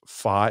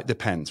 5,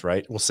 depends,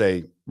 right? We'll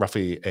say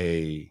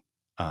roughly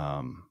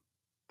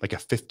like a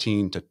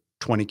 15 to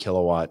 20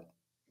 kilowatt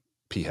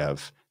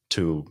PHEV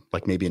to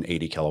like maybe an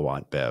 80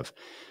 kilowatt BEV.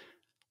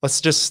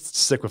 Let's just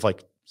stick with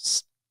like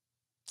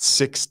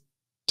 $6,000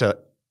 to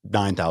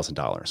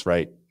 $9,000,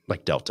 right?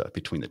 Like delta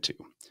between the two.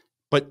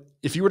 But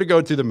if you were to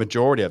go through the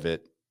majority of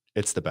it,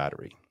 it's the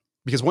battery.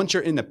 Because once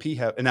you're in the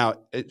PHEV, and now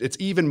it's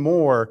even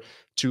more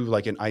to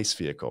like an ICE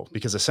vehicle,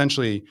 because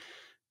essentially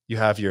you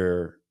have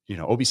your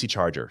OBC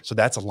charger. So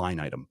that's a line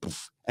item.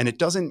 And it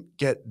doesn't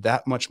get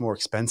that much more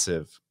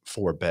expensive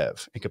for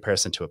BEV in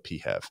comparison to a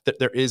PHEV.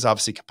 There is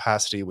obviously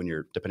capacity when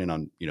you're depending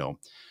on,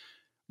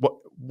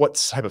 what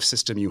type of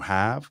system you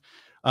have.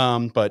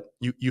 But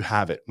you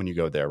have it when you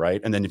go there,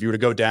 right? And then if you were to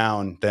go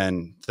down,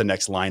 then the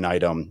next line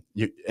item,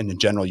 and in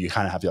general, you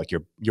kind of have like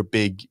your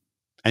big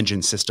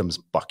engine systems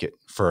bucket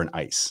for an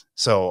ICE.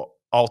 So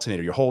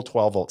alternator, your whole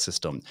 12-volt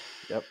system.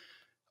 Yep.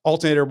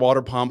 Alternator,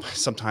 water pump.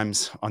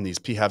 Sometimes on these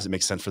PHEVs, it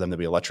makes sense for them to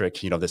be electric.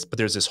 But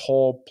there's this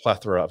whole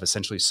plethora of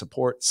essentially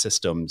support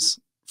systems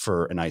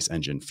for an ICE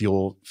engine: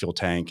 fuel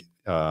tank,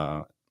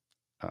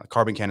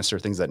 carbon canister,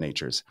 things of that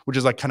nature, which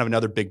is like kind of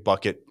another big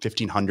bucket,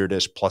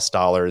 $1,500-ish plus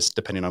dollars,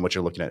 depending on what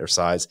you're looking at or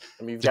size.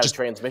 I mean, you've got a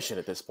transmission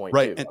at this point,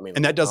 right? Too.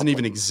 And that doesn't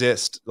even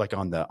exist like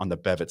on the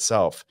BEV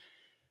itself.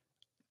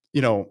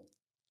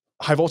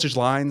 High voltage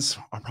lines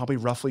are probably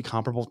roughly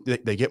comparable.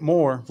 They get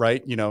more,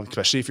 right?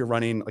 Especially if you're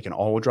running like an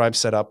all-wheel drive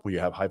setup where you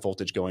have high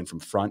voltage going from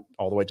front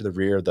all the way to the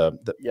rear. Now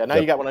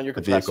you got one on your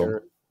compressor. Vehicle.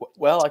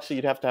 Well, actually,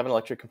 you'd have to have an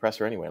electric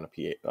compressor anyway on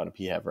a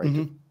PHEV, right?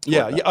 Mm-hmm.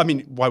 Yeah. I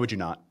mean, why would you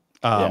not?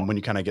 When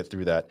you kind of get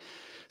through that.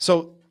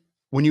 So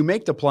when you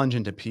make the plunge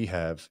into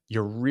PHEV,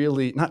 you're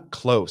really not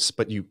close,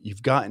 but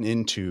you've gotten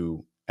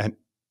into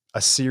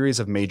a series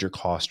of major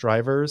cost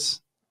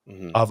drivers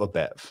of a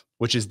BEV,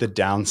 which is the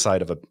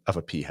downside of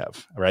a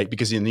PHEV, right?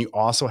 Because then you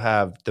also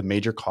have the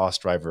major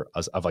cost driver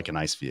of like an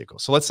ICE vehicle.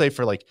 So let's say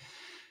for like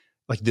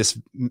this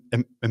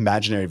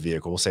imaginary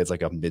vehicle, we'll say it's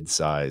like a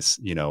mid-size,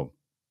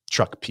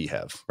 truck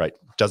PHEV, right?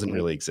 Doesn't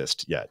really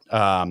exist yet.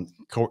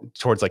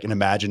 Towards like an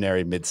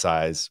imaginary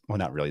mid-size, well,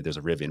 not really, there's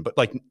a Rivian, but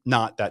like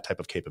not that type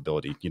of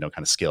capability, kind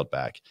of scaled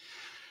back.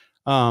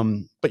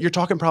 But you're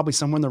talking probably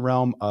somewhere in the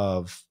realm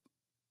of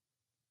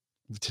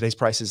today's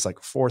price is like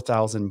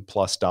 $4,000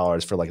 plus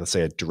for like, let's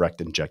say a direct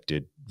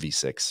injected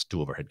V6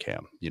 dual overhead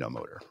cam,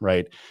 motor,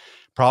 right?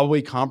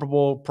 Probably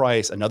comparable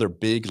price, another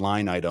big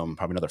line item,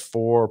 probably another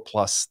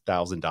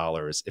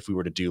 $4,000+ if we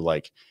were to do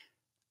like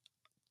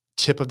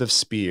tip of the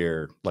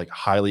spear, like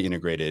highly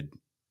integrated,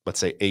 let's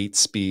say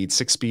 6-speed,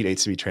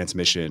 8-speed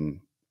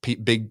transmission,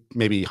 big,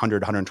 maybe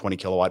 100, 120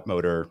 kilowatt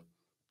motor,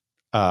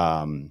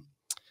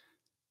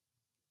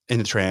 in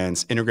the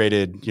trans,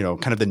 integrated,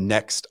 kind of the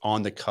next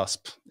on the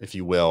cusp, if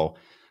you will,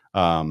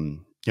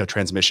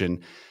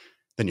 transmission.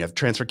 Then you have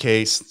transfer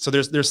case. So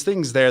there's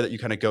things there that you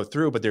kind of go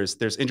through, but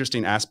there's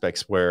interesting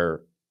aspects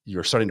where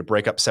you're starting to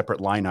break up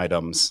separate line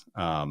items,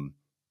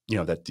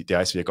 that the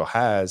ICE vehicle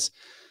has,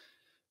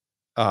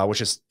 which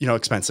is,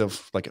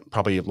 expensive, like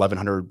probably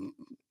 $1,100,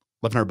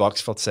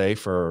 let's say,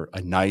 for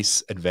a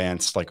nice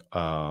advanced, like,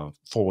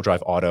 4-wheel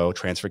drive auto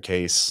transfer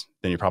case.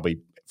 Then you're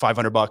probably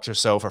 $500 or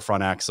so for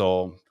front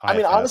axle. I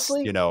mean,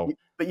 honestly,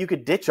 but you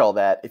could ditch all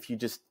that if you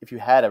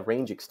had a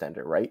range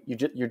extender, right?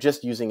 You're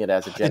just using it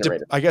as a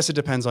generator. I guess it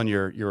depends on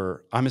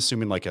your. I'm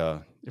assuming like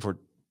if we're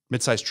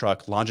mid-sized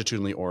truck,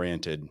 longitudinally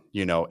oriented,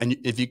 and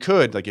if you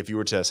could, like, if you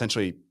were to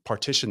essentially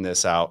partition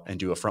this out and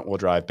do a front wheel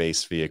drive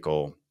based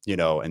vehicle,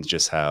 and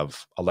just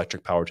have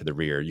electric power to the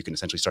rear, you can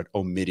essentially start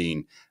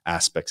omitting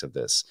aspects of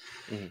this.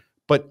 Mm-hmm.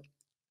 But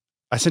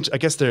essentially, I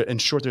guess in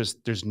short,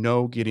 there's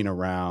no getting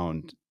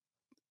around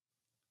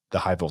the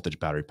high voltage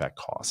battery pack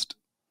cost.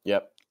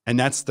 Yep. And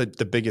that's the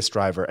biggest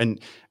driver.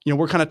 And,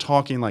 we're kind of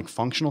talking like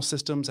functional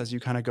systems as you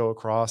kind of go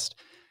across.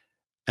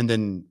 And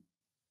then,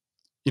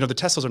 the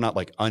Teslas are not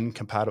like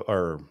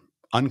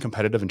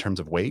uncompetitive in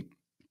terms of weight,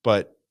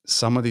 but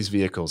some of these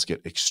vehicles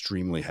get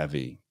extremely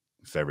heavy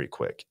very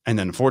quick. And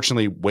then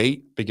unfortunately,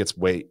 weight begets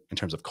weight in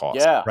terms of cost.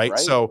 Yeah, right. right.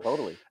 So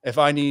Totally. if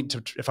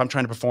I'm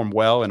trying to perform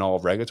well in all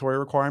regulatory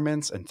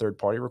requirements and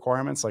third-party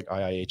requirements like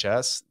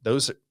IIHS,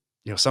 those,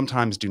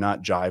 sometimes do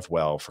not jive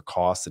well for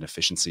cost and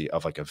efficiency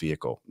of like a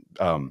vehicle.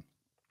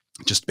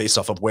 Just based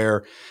off of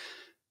where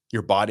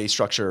your body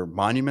structure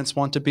monuments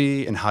want to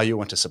be and how you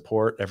want to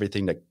support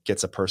everything that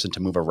gets a person to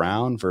move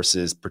around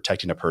versus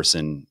protecting a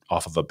person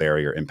off of a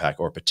barrier impact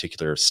or a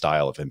particular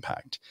style of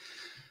impact.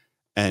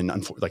 And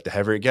like the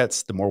heavier it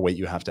gets, the more weight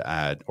you have to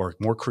add or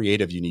more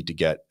creative you need to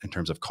get in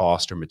terms of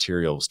cost or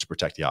materials to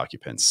protect the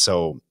occupants.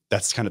 So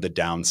that's kind of the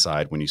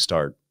downside when you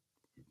start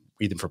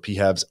either for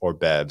PHEVs or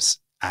BEVs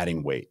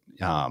adding weight.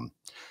 And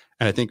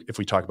I think if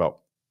we talk about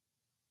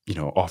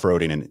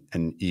off-roading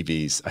and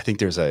EVs, I think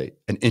there's an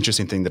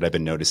interesting thing that I've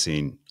been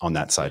noticing on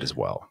that side as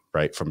well,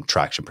 right? From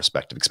traction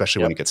perspective,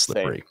 especially when it gets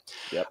slippery.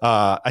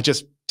 I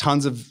just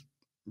tons of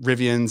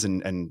Rivians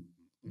and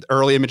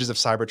early images of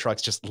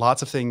Cybertrucks, just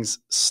lots of things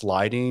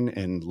sliding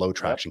and low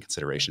traction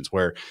considerations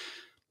where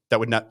that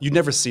would not, you'd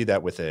never see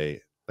that with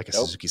a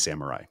Suzuki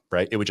Samurai,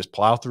 right? It would just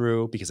plow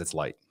through because it's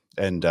light.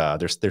 And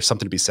there's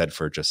something to be said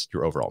for just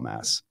your overall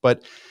mass.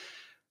 But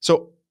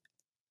so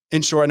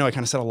in short, I know I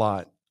kind of said a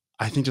lot.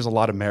 I think there's a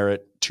lot of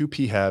merit to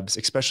PHEVs,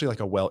 especially like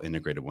a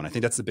well-integrated one. I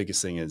think that's the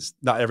biggest thing is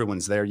not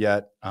everyone's there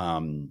yet.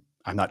 I'm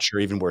not sure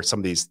even where some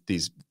of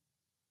these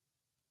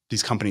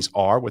companies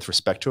are with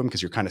respect to them,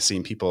 because you're kind of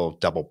seeing people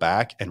double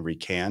back and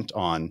recant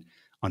on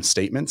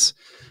statements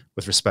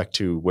with respect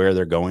to where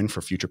they're going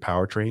for future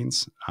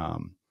powertrains.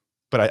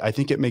 But I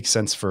think it makes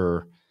sense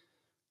for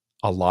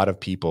a lot of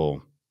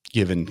people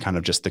given kind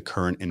of just the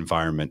current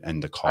environment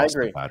and the cost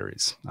of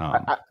batteries.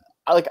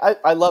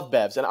 I love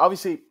BEVs, and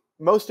obviously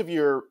most of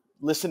your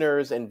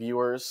listeners and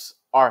viewers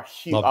are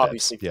huge,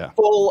 obviously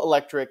full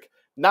electric,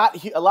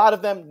 a lot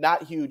of them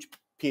not huge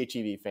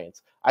PHEV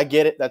fans. I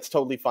get it. That's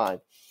totally fine.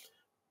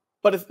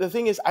 But the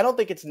thing is, I don't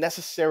think it's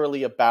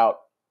necessarily about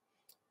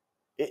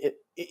it.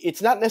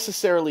 It's not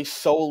necessarily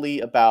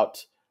solely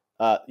about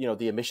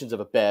the emissions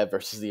of a BEV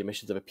versus the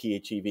emissions of a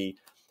PHEV.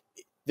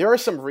 There are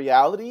some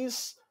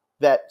realities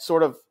that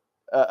sort of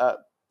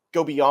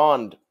go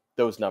beyond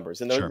those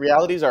numbers, and those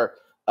realities are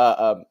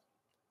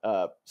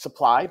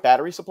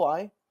battery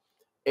supply,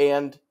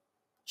 and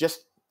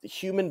just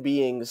human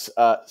beings'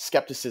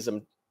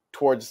 skepticism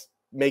towards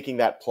making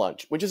that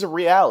plunge, which is a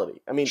reality.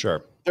 I mean,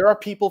 there are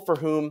people for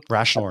whom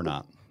rational or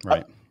not,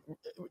 right?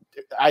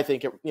 I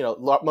think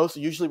most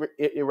usually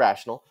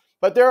irrational,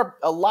 but there are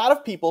a lot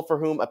of people for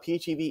whom a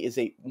PHEV is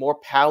a more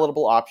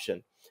palatable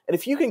option. And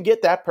if you can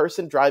get that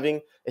person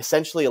driving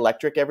essentially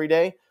electric every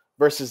day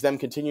versus them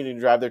continuing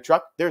to drive their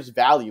truck, there's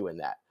value in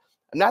that.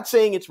 I'm not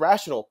saying it's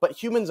rational, but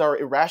humans are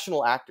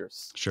irrational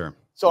actors. Sure.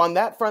 So on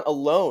that front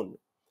alone,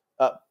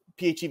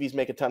 PHEVs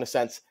make a ton of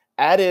sense.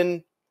 Add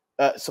in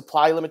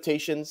supply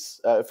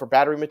limitations for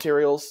battery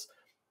materials,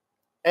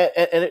 and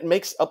it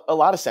makes a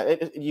lot of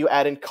sense. You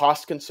add in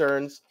cost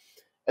concerns,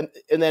 and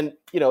then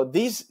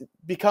these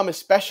become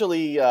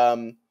especially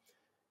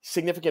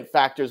significant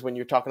factors when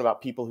you're talking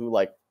about people who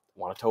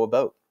want to tow a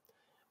boat,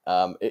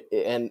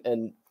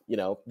 and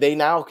they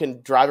now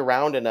can drive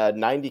around in a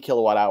 90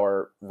 kilowatt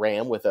hour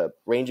Ram with a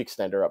range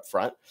extender up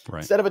front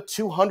instead of a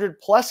 200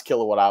 plus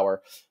kilowatt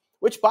hour,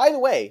 which, by the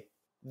way,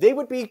 they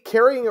would be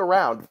carrying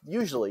around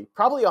usually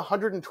probably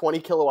 120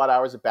 kilowatt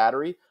hours of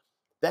battery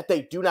that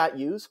they do not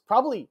use.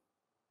 Probably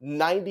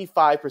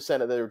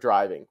 95% of their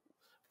driving,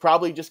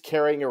 probably just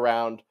carrying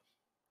around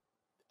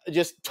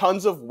just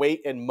tons of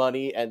weight and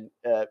money and,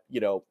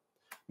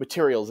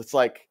 materials. It's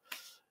like,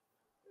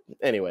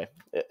 anyway,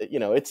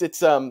 it's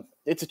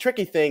a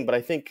tricky thing, but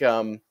I think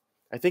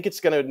it's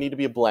going to need to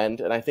be a blend,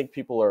 and I think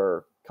people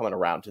are coming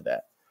around to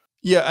that.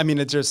 Yeah, I mean,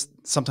 it just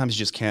sometimes you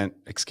just can't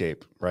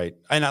escape, right?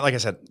 And like I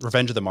said,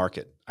 revenge of the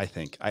market. I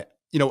think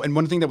and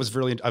one thing that was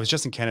I was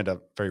just in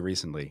Canada very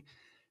recently,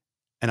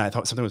 and I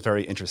thought something was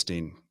very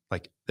interesting.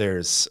 Like,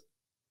 there's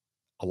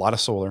a lot of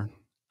solar,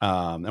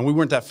 and we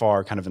weren't that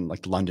far, kind of in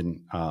like the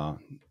London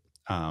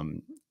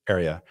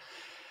area.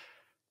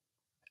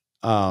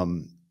 A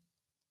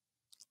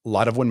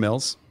lot of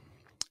windmills,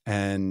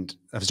 and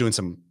I was doing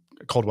some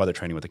cold weather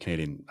training with the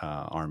Canadian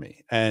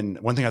Army.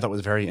 And one thing I thought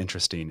was very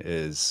interesting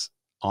is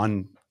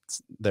on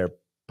their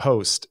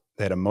post,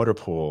 they had a motor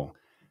pool,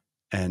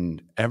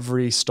 and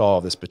every stall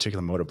of this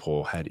particular motor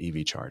pool had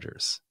EV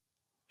chargers.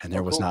 And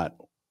there was not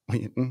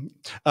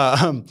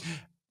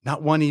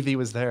one EV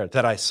was there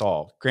that I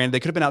saw. Granted, they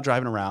could have been out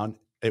driving around.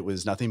 It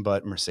was nothing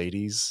but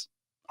Mercedes,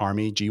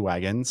 Army,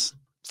 G-Wagons,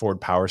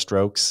 Ford Power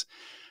Strokes,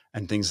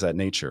 and things of that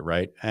nature,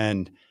 right?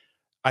 And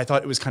I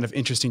thought it was kind of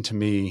interesting to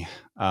me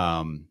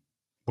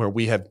where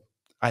we have,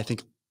 I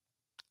think,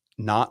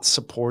 not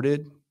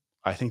supported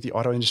the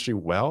auto industry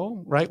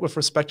well, right? With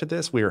respect to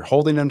this, we are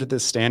holding them to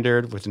this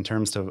standard in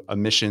terms of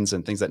emissions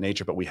and things of that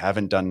nature, but we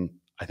haven't done,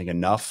 I think,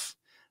 enough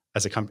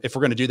as a country. If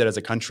we're going to do that as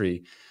a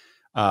country,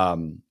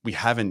 we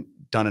haven't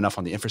done enough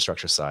on the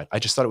infrastructure side. I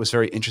just thought it was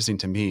very interesting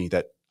to me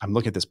that I'm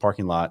looking at this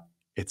parking lot.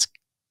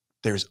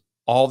 There's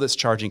all this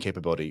charging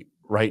capability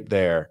right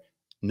there,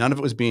 None of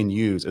it was being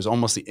used. It was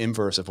almost the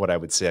inverse of what I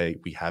would say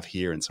we have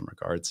here in some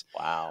regards.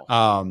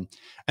 Wow.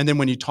 And then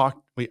when you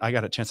talk, I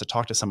got a chance to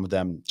talk to some of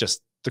them.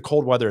 Just the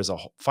cold weather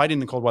fighting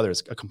the cold weather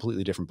is a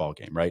completely different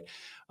ballgame, right?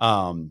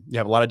 You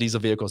have a lot of diesel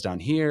vehicles down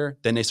here.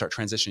 Then they start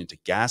transitioning to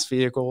gas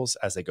vehicles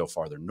as they go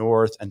farther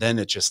north. And then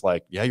it's just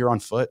like, yeah, you're on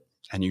foot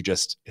and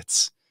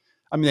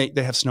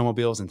they have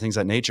snowmobiles and things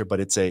of that nature, but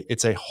it's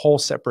a whole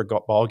separate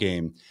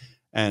ballgame.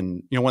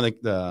 And, one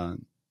of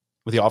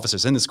with the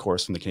officers in this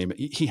course from the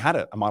Canadian, he had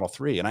a Model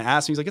 3. And I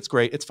asked him, he's like, it's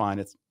great. It's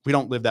fine. We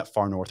don't live that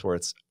far north where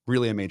it's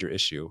really a major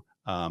issue.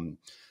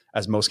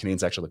 As most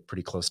Canadians actually live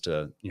pretty close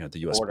to, the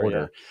US border.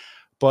 Yeah.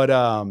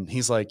 But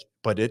he's like,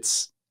 but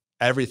it's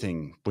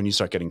everything when you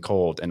start getting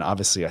cold. And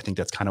obviously I think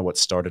that's kind of what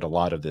started a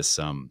lot of this,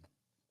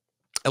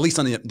 at least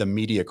on the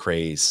media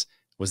craze,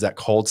 was that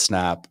cold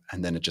snap.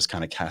 And then it just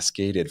kind of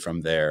cascaded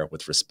from there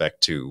with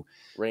respect to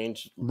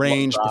range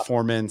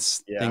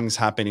performance, things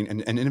happening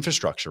and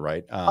infrastructure,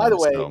 right? By the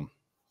way,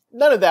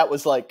 none of that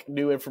was like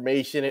new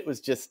information. It was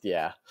just,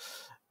 it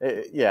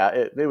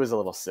was a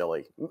little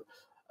silly.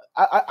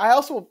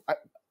 All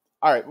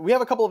right. We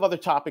have a couple of other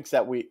topics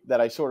that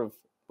I sort of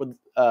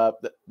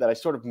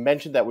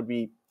mentioned that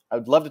I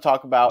would love to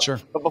talk about. Sure.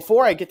 But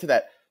before I get to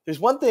that, there's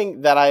one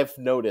thing that I've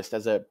noticed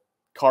as a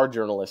car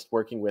journalist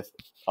working with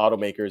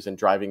automakers and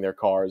driving their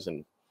cars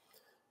and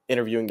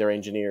interviewing their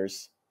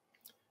engineers.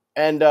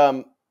 And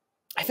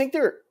I think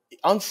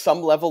on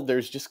some level,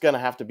 there's just going to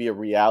have to be a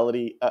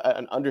reality,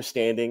 an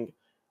understanding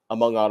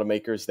among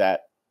automakers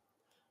that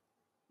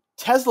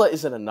Tesla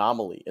is an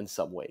anomaly in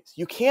some ways.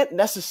 You can't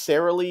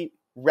necessarily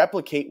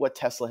replicate what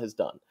Tesla has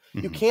done.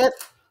 Mm-hmm. You can't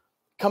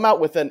come out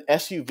with an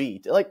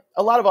SUV. Like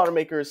a lot of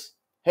automakers,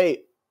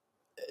 hey,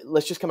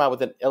 let's just come out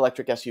with an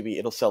electric SUV.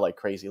 It'll sell like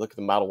crazy. Look at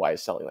the Model Y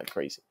is selling like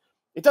crazy.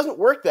 It doesn't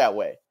work that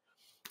way.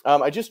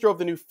 I just drove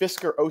the new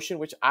Fisker Ocean,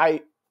 which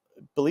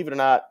believe it or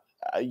not,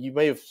 you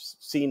may have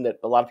seen that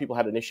a lot of people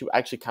had an issue.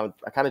 I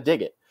kind of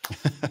dig it.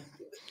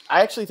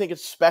 I actually think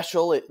it's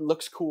special. It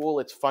looks cool.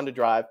 It's fun to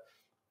drive.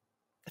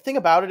 The thing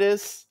about it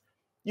is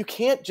you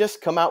can't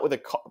just come out with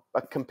a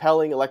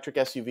compelling electric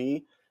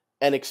SUV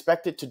and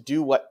expect it to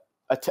do what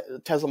a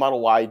Tesla Model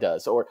Y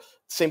does, or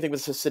same thing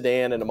with a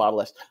sedan and a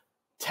Model S.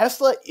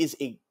 Tesla is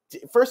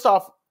first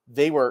off,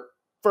 they were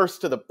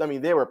first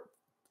they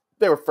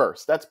were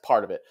first. That's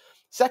part of it.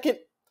 Second,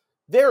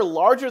 they're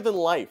larger than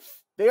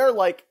life. They are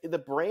like, the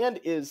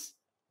brand is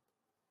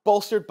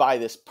bolstered by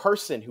this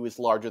person who is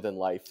larger than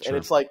life. Sure. And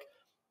it's like,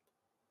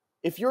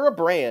 if you're a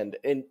brand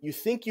and you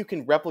think you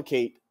can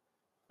replicate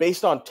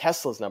based on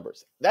Tesla's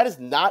numbers, that is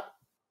not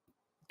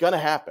going to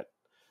happen.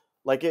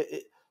 Like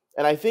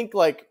and I think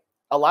like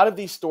a lot of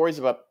these stories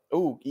about,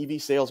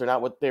 EV sales are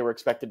not what they were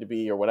expected to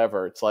be or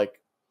whatever. It's like,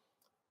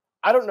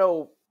 I don't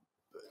know.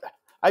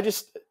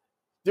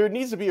 There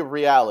needs to be a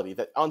reality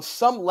that on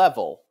some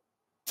level,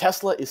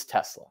 Tesla is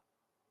Tesla.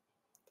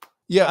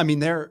 Yeah. I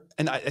mean, I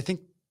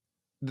think,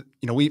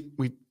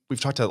 we've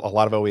talked to a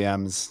lot of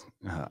OEMs.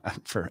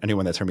 For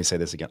anyone that's heard me say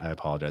this again, I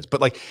apologize.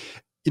 But like,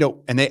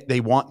 and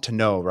they want to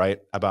know, right,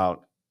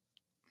 about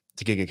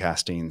the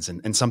gigacastings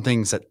and some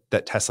things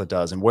that Tesla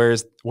does, and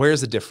where's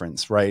the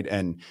difference, right?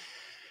 And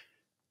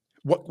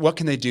what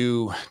can they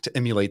do to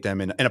emulate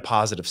them in a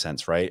positive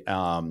sense, right?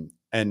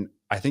 And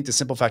I think the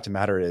simple fact of the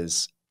matter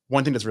is,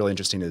 one thing that's really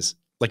interesting is,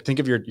 like, think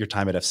of your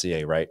time at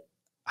FCA, right?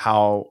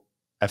 How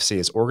FCA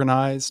is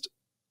organized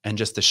and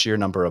just the sheer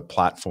number of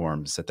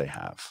platforms that they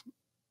have.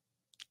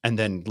 And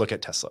then look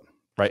at Tesla,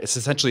 right? It's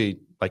essentially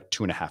like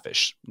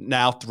 2.5-ish,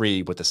 now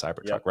 3 with the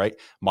Cybertruck, right?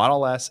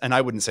 Model S, and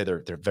I wouldn't say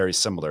they're very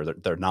similar.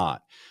 They're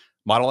not.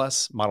 Model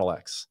S, Model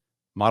X,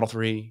 Model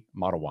 3,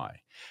 Model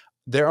Y.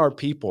 There are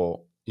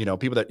people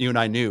that you and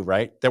I knew,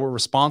 right, that were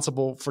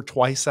responsible for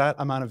twice that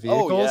amount of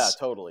vehicles. Oh, yeah,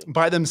 totally.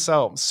 By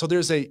themselves. So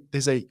there's a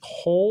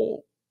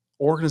whole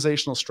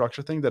organizational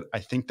structure thing that I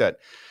think that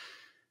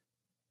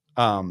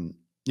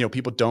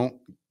people don't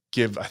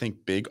give, I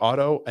think, big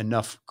auto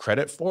enough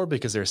credit for,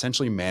 because they're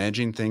essentially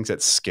managing things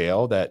at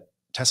scale that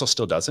Tesla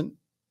still doesn't,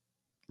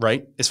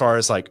 right? As far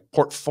as like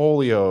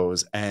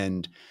portfolios,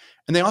 and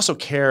they also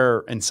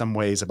care in some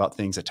ways about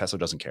things that Tesla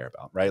doesn't care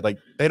about, right? Like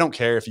they don't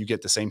care if you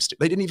get the same,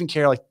 they didn't even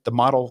care like the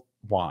Model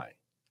Y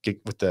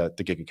with the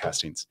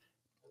gigacastings.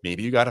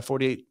 Maybe you got a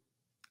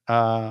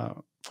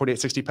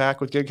 4860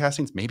 pack with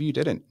gigacastings. Maybe you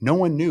didn't. No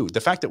one knew.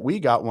 The fact that we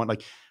got one,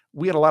 like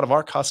we had a lot of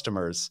our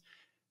customers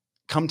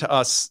come to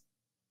us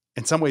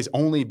in some ways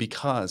only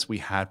because we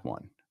had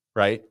one,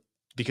 right?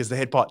 Because they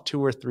had bought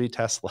 2 or 3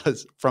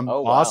 Teslas from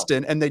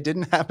Austin and they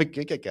didn't have a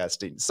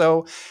gigacasting.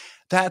 So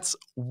that's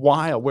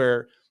wild.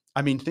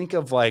 Think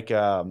of like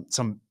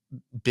some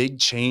big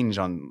change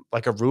on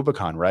like a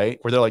Rubicon, right?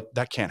 Where they're like,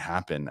 that can't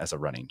happen as a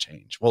running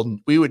change. Well,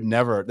 they'd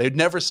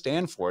never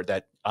stand for it,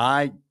 that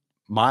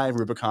my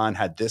Rubicon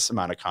had this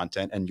amount of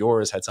content and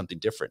yours had something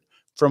different,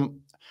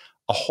 from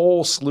a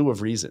whole slew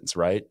of reasons,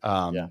 right?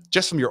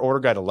 Just from your order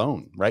guide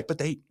alone, right? But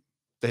they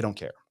don't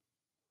care.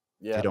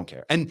 Yeah. They don't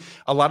care. And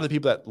a lot of the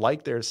people that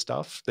like their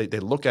stuff, they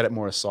look at it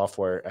more as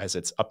software as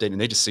it's updating.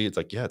 And they just see it's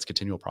like, yeah, it's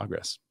continual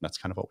progress. That's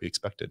kind of what we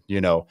expected,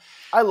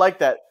 I like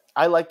that.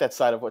 I like that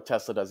side of what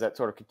Tesla does, that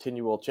sort of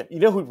continual you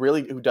know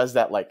who does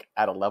that like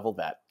at a level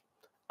that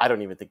I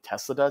don't even think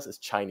Tesla does, is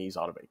Chinese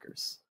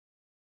automakers.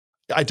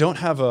 I don't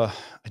have a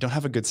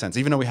good sense,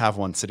 even though we have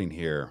one sitting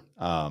here.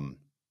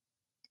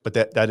 But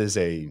that is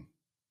an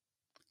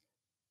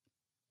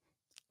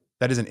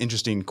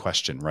interesting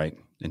question, right?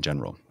 In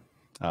general,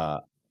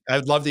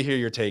 I'd love to hear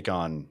your take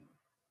on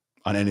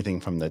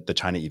anything from the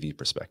China EV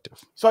perspective.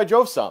 So I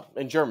drove some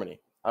in Germany.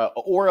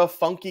 Aura,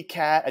 Funky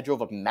Cat. I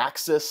drove a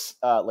Maxus,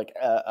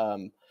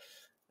 minivan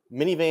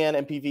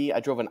MPV. I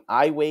drove an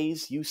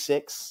iWays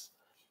U6,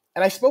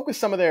 and I spoke with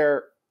some of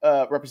their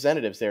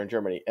representatives there in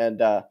Germany, and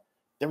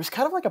there was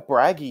kind of like a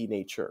braggy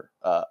nature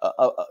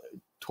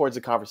towards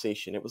the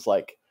conversation. It was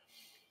like,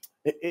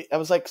 I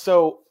was like,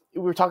 so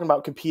we were talking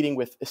about competing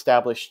with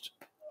established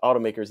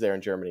automakers there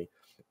in Germany.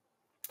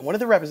 One of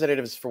the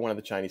representatives for one of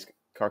the Chinese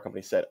car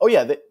companies said, "Oh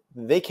yeah,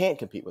 they can't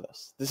compete with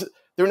us.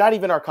 They're not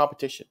even our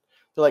competition.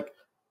 They're like,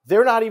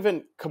 they're not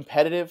even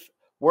competitive.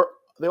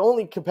 The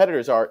only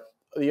competitors are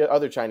the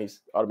other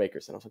Chinese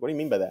automakers." And I was like, "What do you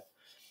mean by that?"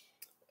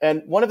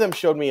 And one of them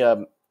showed me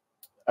a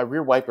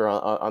rear wiper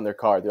on their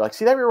car. They're like,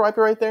 "See that rear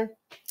wiper right there?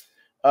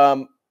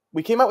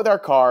 We came out with our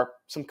car.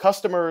 Some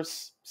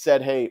customers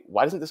said, 'Hey,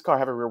 why doesn't this car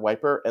have a rear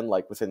wiper?' And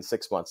like within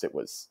 6 months, it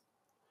was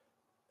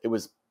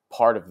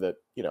part of the,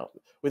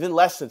 within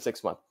less than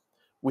 6 months,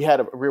 we had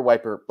a rear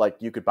wiper, like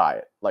you could buy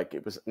it. Like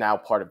it was now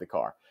part of the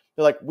car."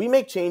 They're like, "We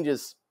make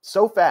changes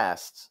so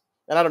fast."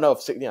 And I don't know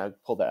if, I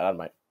pulled that out of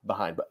my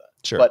behind, but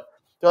sure. But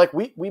they're like,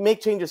 we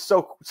make changes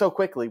so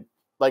quickly.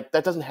 Like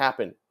that doesn't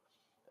happen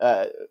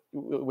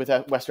with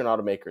Western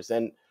automakers.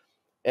 And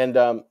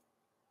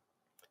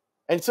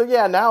so,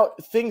 yeah, now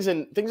things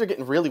are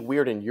getting really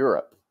weird in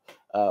Europe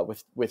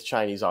with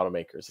Chinese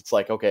automakers. It's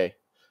like, okay,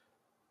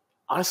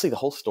 honestly, the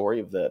whole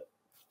story of the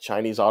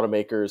Chinese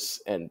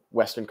automakers and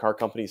Western car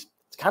companies,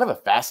 it's kind of a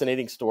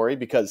fascinating story,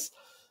 because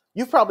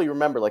you probably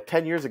remember like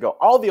 10 years ago,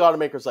 all the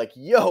automakers like,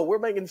 "Yo, we're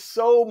making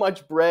so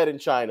much bread in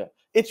China.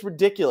 It's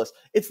ridiculous.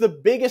 It's the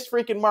biggest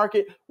freaking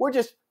market. We're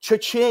just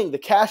cha-ching. The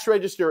cash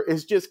register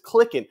is just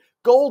clicking.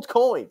 Gold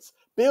coins,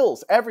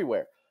 bills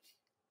everywhere."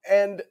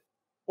 And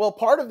well,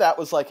 part of that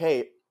was like,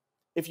 hey,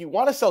 if you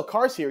want to sell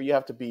cars here, you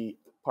have to be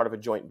part of a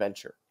joint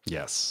venture.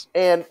 Yes.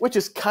 And which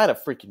is kind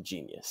of freaking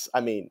genius.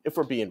 I mean, if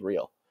we're being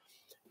real.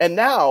 And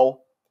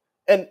now,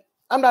 and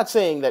I'm not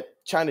saying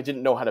that China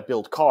didn't know how to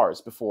build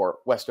cars before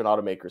Western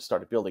automakers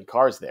started building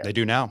cars there. They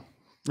do now.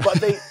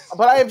 But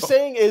I am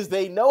saying is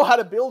they know how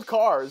to build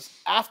cars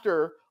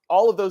after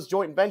all of those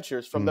joint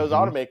ventures from those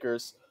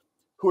automakers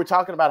who were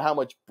talking about how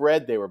much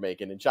bread they were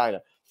making in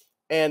China.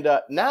 And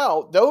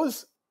now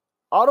those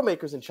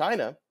automakers in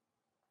China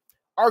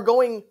are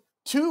going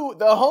to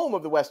the home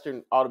of the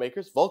Western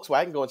automakers,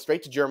 Volkswagen, going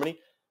straight to Germany,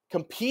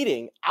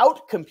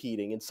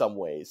 out-competing in some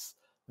ways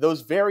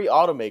those very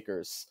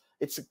automakers.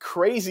 It's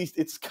crazy.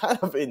 It's kind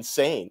of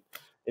insane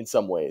in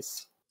some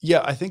ways.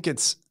 Yeah, I think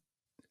it's,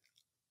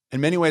 in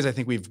many ways, I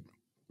think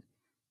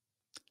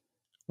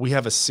we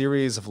have a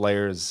series of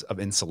layers of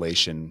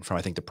insulation from,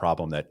 I think, the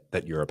problem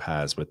that Europe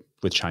has with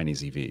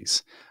Chinese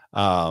EVs.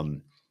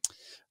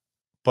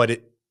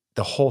 But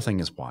the whole thing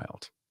is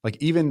wild. Like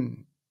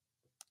even,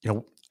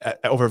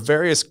 over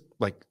various,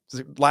 like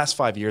the last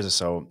 5 years or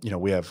so,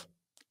 we have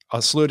a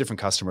slew of different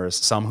customers,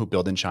 some who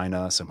build in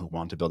China, some who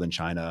want to build in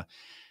China.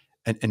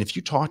 And if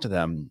you talk to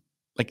them,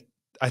 like,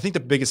 I think the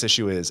biggest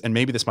issue is, and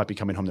maybe this might be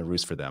coming home to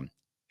roost for them,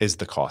 is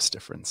the cost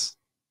difference,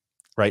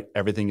 right?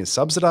 Everything is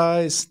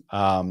subsidized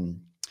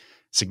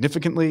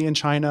significantly in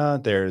China.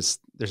 There's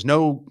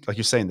no, like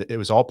you're saying, that it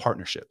was all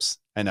partnerships.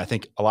 And I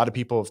think a lot of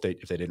people, if they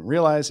didn't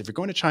realize, if you're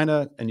going to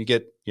China and you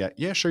get,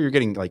 sure, you're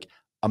getting like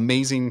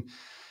amazing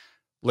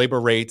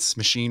labor rates,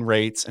 machine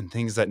rates, and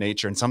things of that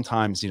nature. And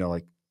sometimes,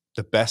 like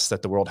the best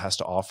that the world has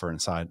to offer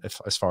inside,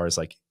 as far as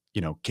like,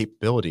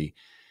 capability,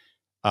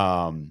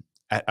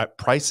 at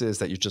prices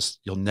that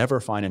you'll never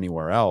find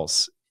anywhere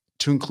else,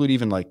 to include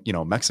even like,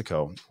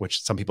 Mexico,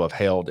 which some people have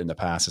hailed in the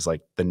past as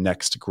like the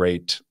next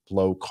great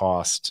low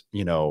cost,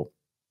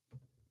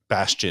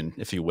 bastion,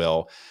 if you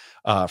will,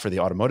 for the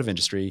automotive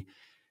industry.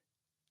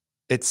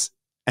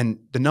 And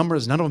the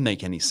numbers, none of them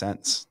make any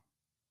sense.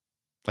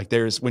 Like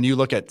when you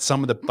look at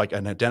some of the, like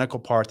an identical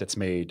part that's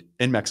made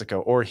in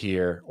Mexico or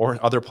here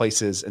or other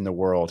places in the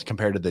world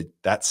compared to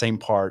that same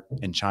part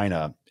in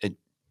China,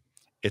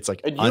 it's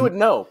like, and you would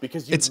know,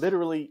 because you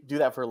literally do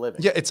that for a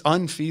living. Yeah. It's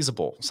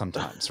unfeasible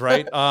sometimes.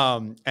 Right.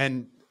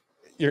 And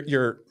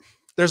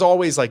there's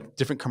always like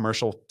different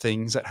commercial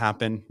things that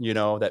happen,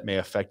 that may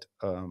affect,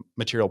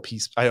 material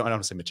piece. I don't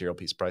want to say material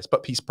piece price,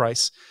 but piece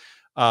price.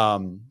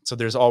 So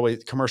there's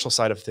always commercial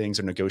side of things,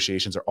 or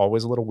negotiations are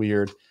always a little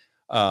weird.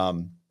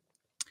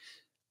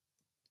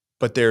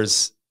 But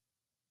there's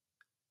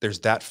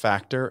that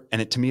factor.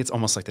 And to me, it's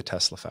almost like the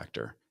Tesla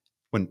factor.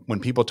 When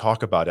people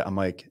talk about it, I'm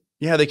like,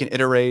 yeah, they can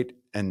iterate.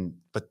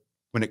 But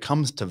when it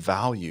comes to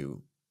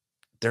value,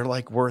 they're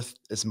like worth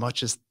as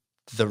much as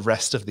the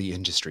rest of the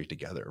industry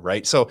together,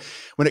 right? So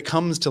when it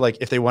comes to like,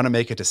 if they want to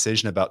make a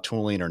decision about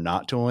tooling or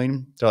not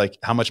tooling, they're like,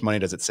 how much money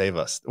does it save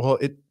us? Well,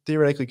 it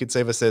theoretically could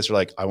save us this, or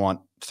like, I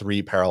want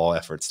 3 parallel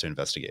efforts to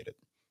investigate it.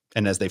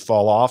 And as they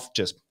fall off,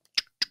 just,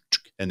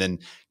 and then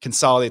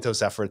consolidate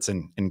those efforts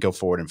and go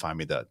forward and find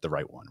me the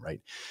right one,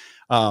 right?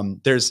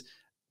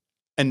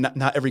 And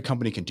not every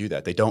company can do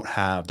that. They don't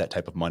have that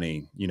type of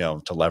money, you know,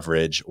 to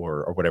leverage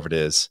or whatever it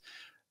is.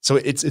 So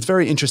it's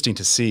very interesting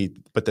to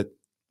see, but that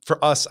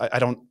for us, I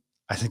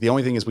think the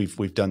only thing is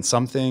we've done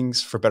some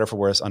things for better, for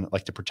worse, on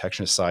like the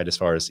protectionist side as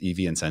far as EV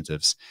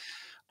incentives.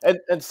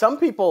 And some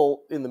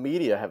people in the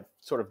media have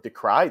sort of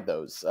decried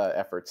those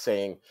efforts,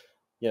 saying,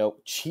 you know,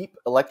 cheap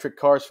electric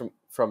cars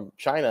from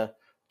China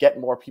get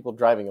more people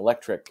driving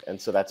electric, and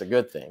so that's a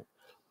good thing.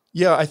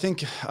 Yeah, I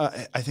think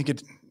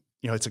it,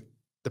 you know,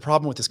 the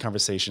problem with this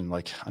conversation,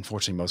 like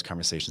unfortunately most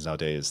conversations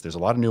nowadays, there's a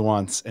lot of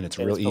nuance and it's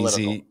real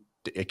easy.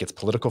 It gets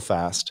political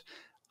fast.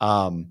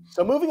 So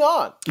moving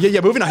on.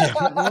 Yeah, moving on.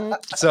 Yeah.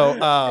 So,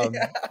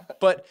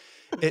 but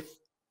I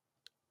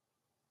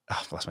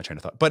lost my train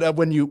of thought. But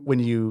when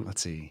you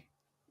let's see,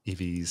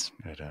 EVs.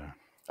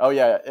 Oh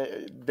yeah,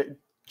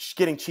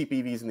 getting cheap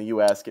EVs in the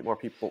U.S. get more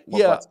people.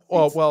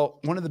 Well,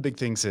 one of the big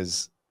things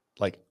is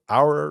like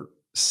our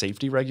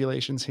safety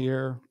regulations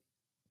here.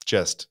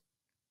 Just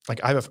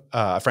like I have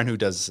a friend who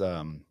does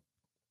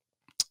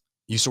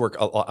used to work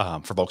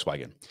for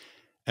Volkswagen,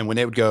 and when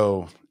they would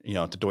go, you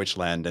know, to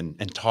Deutschland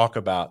and talk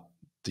about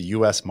the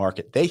U.S.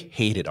 market, they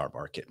hated our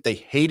market. They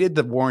hated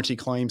the warranty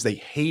claims. They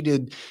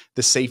hated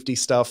the safety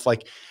stuff.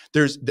 Like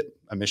there's the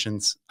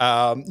emissions.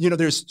 You know,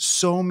 there's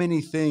so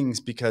many things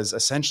because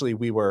essentially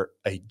we were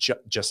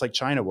just like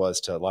China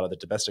was to a lot of the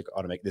domestic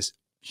automakers, this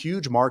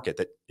huge market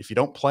that if you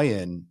don't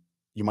play in,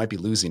 you might be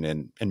losing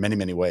in many,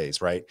 many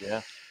ways, right?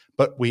 Yeah.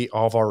 But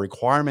all of our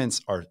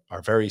requirements are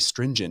very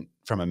stringent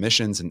from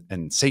emissions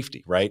and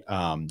safety, right?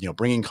 You know,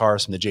 bringing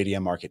cars from the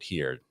JDM market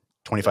here,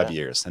 25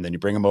 years, and then you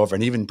bring them over,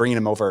 and even bringing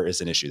them over is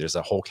an issue. There's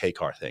a whole K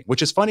car thing,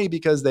 which is funny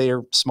because they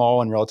are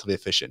small and relatively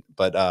efficient,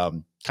 but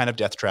kind of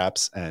death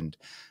traps and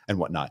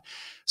whatnot.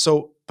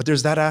 So, but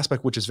there's that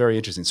aspect, which is very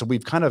interesting. So we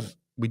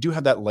do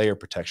have that layer of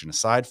protection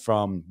aside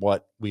from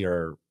what we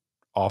are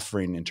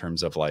offering in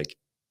terms of like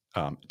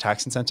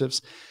tax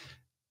incentives,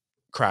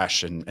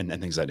 crash and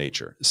things of that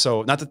nature.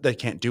 So not that they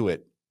can't do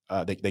it.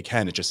 They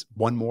can. It's just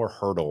one more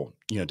hurdle,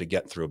 you know, to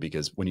get through,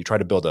 because when you try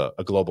to build a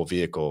global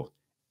vehicle,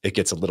 it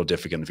gets a little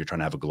difficult if you're trying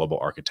to have a global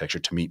architecture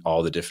to meet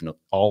all the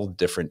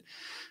different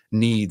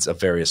needs of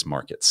various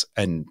markets.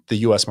 And the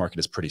U.S. market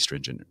is pretty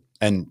stringent.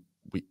 And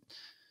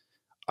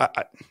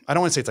I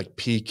don't want to say it's like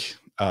peak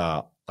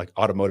like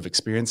automotive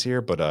experience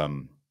here, but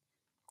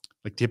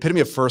like the epitome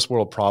of first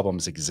world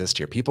problems exist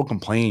here. People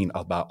complain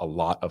about a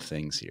lot of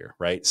things here,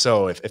 right?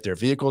 So if their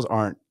vehicles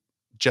aren't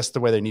just the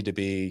way they need to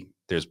be,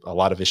 there's a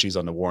lot of issues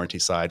on the warranty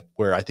side,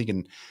 where I think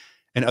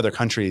in other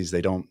countries,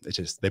 they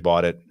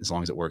bought it. As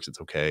long as it works,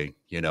 it's okay,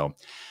 you know?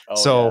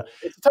 Yeah.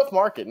 It's a tough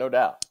market, no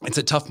doubt. It's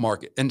a tough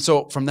market. And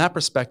so from that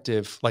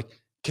perspective,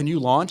 like, can you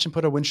launch and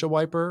put a windshield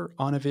wiper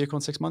on a vehicle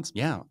in 6 months?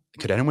 Yeah.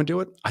 Could anyone do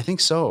it? I think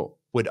so.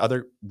 Would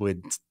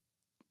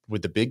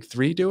the big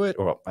 3 do it?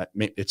 Or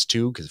it's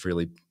 2, because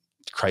really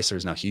Chrysler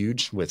is now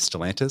huge with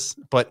Stellantis,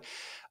 but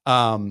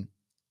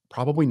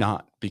probably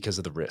not because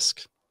of the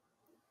risk.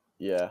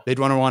 Yeah. They'd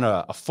want to run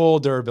a full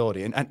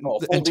durability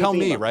and tell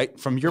me, right,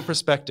 from your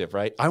perspective,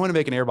 right, I want to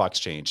make an airbox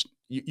change.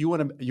 You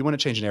want to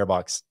change an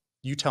airbox.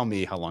 You tell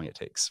me how long it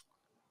takes.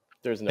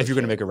 There's no if you're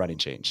going to make a running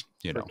change,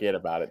 you know, forget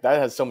about it. That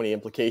has so many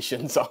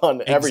implications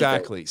on everything.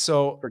 Exactly.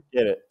 So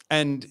forget it.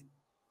 And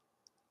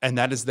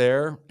that is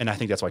there. And I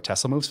think that's why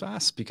Tesla moves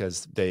fast,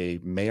 because they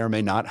may or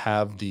may not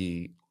have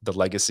the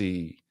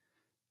legacy,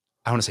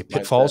 I want to say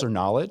pitfalls or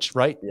knowledge,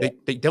 right? Yeah.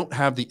 They don't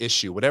have the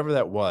issue, whatever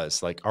that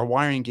was. Like, our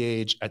wiring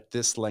gauge at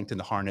this length in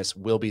the harness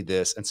will be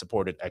this and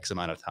supported X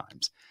amount of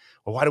times.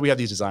 Well, why do we have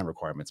these design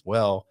requirements?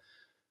 Well,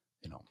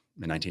 you know,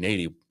 in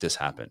 1980, this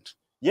happened.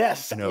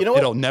 Yes. You know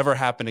it'll never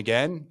happen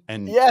again.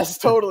 And yes,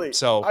 totally.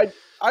 So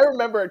I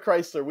remember at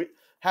Chrysler,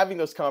 having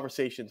those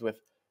conversations with,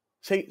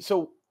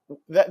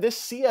 this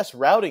CS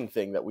routing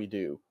thing that we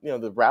do, you know,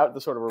 the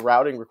sort of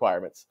routing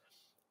requirements,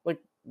 like,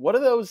 what are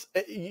those?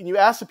 You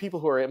ask the people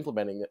who are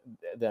implementing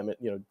them,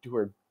 you know, who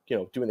are, you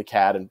know, doing the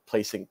CAD and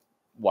placing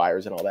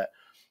wires and all that.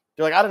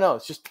 They're like, I don't know.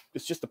 It's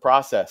just the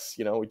process.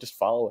 You know, we just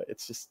follow it.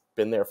 It's just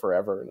been there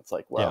forever. And it's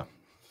like, well,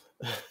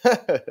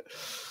 yeah.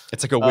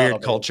 It's like a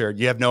weird culture.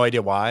 You have no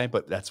idea why,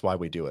 but that's why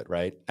we do it.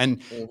 Right.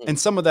 And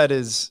some of that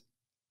is,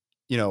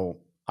 you know,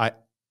 I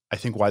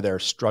think why they're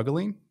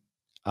struggling.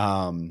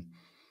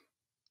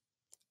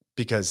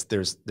 Because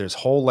there's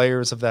whole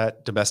layers of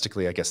that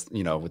domestically, I guess,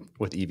 you know,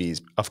 with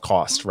EVs of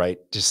cost, right?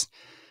 Just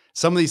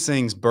some of these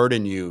things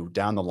burden you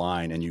down the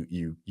line, and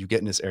you get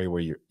in this area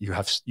where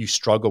you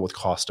struggle with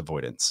cost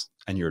avoidance,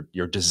 and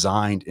you're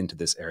designed into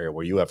this area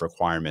where you have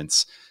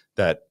requirements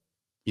that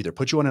either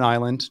put you on an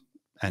island,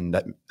 and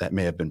that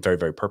may have been very,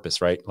 very purpose,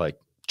 right? Like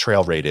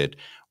trail rated,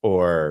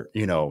 or,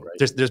 you know,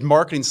 right. There's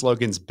marketing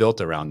slogans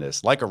built around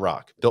this, like a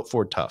rock, built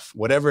for tough,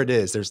 whatever it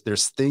is.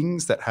 There's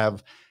things that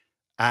have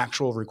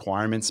actual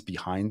requirements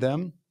behind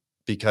them,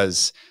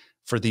 because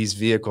for these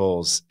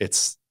vehicles,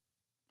 it's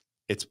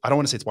I don't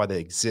want to say it's why they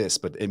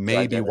exist, but it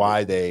may be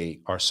why they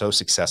are so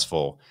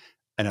successful,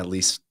 and at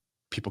least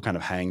people kind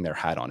of hang their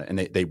hat on it, and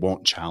they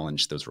won't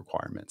challenge those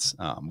requirements.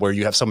 Where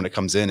you have someone that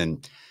comes in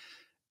and,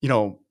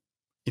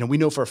 we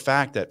know for a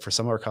fact that for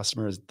some of our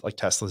customers, like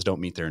Teslas, don't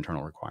meet their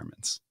internal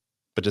requirements.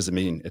 But does it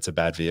mean it's a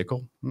bad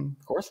vehicle?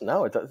 Of course,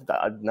 no. It does.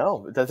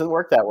 No, it doesn't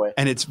work that way.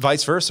 And it's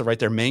vice versa, right?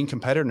 Their main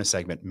competitor in a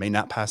segment may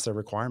not pass their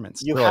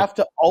requirements. You have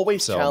to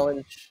always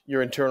challenge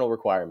your internal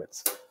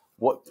requirements.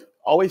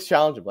 Always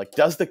challenge them. Like,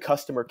 does the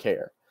customer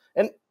care?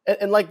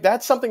 And like,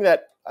 that's something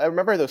that I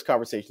remember those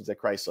conversations at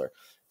Chrysler,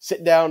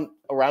 sitting down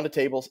around the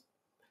tables,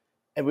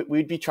 and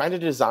we'd be trying to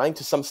design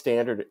to some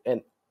standard,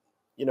 and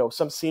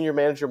some senior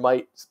manager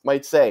might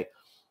say,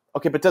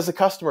 okay, but does the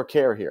customer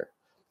care here?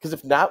 Because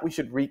if not, we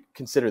should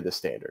reconsider this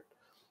standard.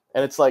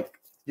 And it's like,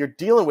 you're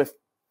dealing with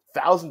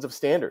thousands of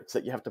standards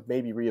that you have to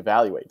maybe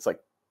reevaluate. It's like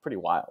pretty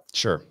wild.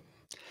 Sure.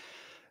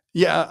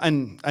 Yeah.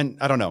 And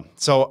I don't know.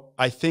 So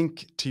I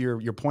think to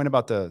your point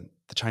about the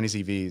Chinese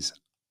EVs,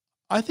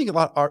 I think a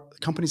lot of our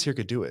companies here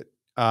could do it.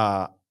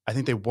 I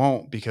think they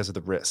won't because of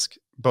the risk,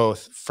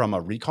 both from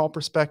a recall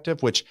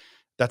perspective, which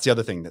that's the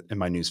other thing that in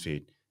my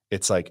newsfeed,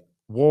 it's like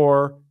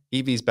war,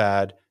 EVs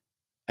bad,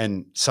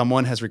 and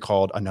someone has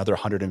recalled another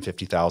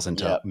 150,000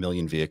 to a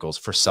million vehicles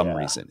for some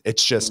reason.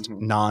 It's just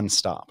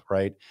nonstop,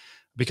 right?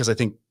 Because I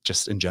think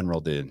just in general,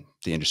 the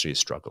industry is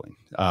struggling.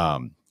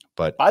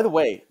 But by the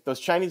way, those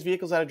Chinese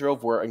vehicles that I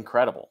drove were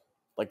incredible.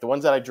 Like the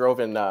ones that I drove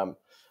in, and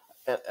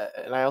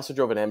I also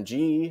drove an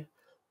MG.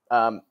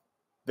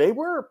 They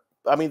were,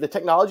 the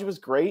technology was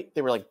great.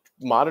 They were like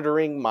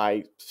monitoring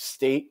my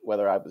state,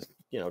 whether I was,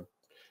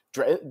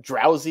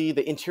 drowsy.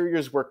 The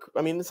interiors were,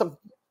 some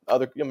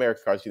other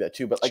American cars do that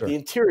too, but like the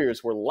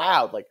interiors were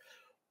loud, like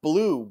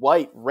blue,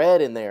 white,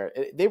 red in there.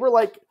 They were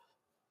like,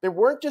 they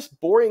weren't just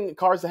boring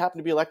cars that happened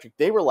to be electric.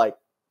 They were like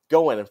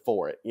going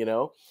for it,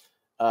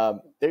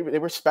 They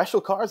were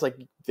special cars. Like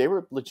they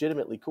were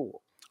legitimately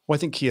cool. Well, I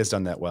think Kia's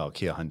done that well.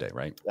 Kia Hyundai,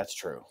 right? That's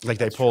true. Like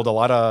they pulled a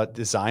lot of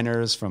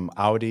designers from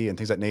Audi and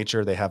things of that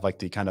nature. They have like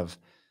the kind of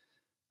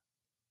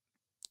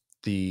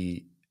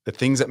the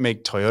things that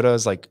make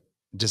Toyotas like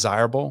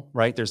desirable,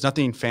 right? There's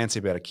nothing fancy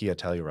about a Kia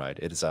Telluride.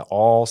 It is an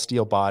all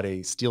steel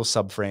body, steel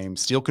subframe,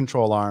 steel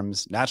control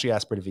arms, naturally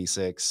aspirated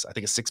V6. I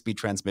think a 6-speed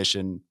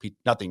transmission.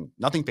 Nothing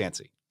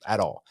fancy at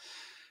all.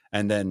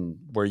 And then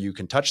where you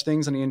can touch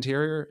things in the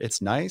interior,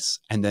 it's nice.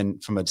 And then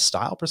from a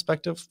style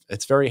perspective,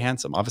 it's very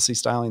handsome. Obviously,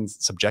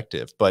 styling's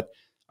subjective, but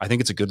I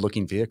think it's a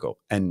good-looking vehicle,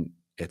 and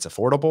it's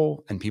affordable,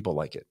 and people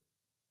like it.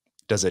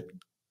 Does it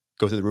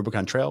go through the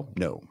Rubicon Trail?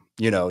 No.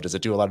 Does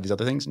it do a lot of these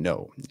other things?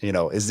 No.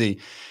 It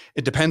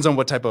depends on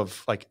what type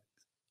of, like,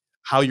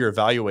 how you're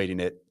evaluating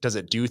it. Does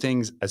it do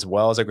things as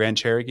well as a Grand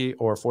Cherokee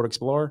or a Ford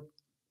Explorer?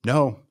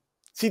 No.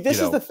 See, this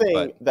is the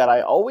thing that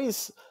I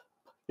always,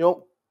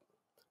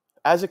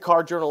 as a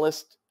car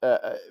journalist,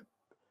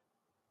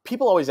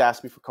 people always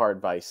ask me for car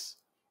advice.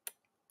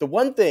 The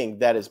one thing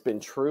that has been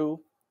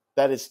true,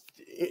 that is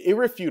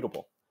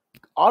irrefutable,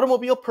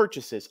 automobile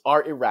purchases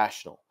are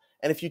irrational.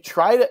 And if you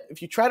try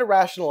to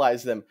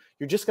rationalize them,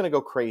 you're just going to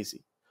go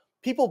crazy.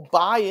 People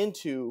buy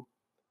into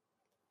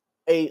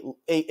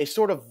a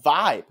sort of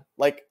vibe.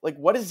 Like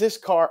what is this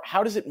car?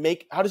 How does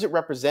it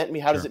represent me?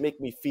 How does it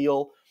make me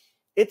feel?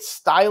 It's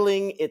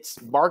styling,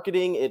 it's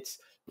marketing, it's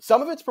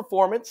some of it's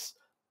performance,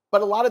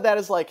 but a lot of that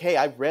is like, hey,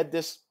 I read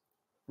this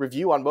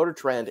review on Motor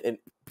Trend and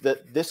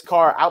this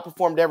car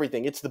outperformed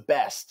everything. It's the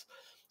best.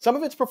 Some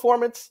of it's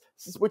performance,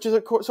 which is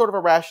sort of a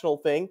rational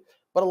thing.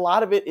 But a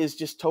lot of it is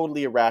just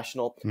totally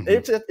irrational. Mm-hmm.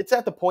 It's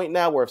at the point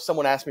now where if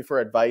someone asks me for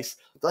advice,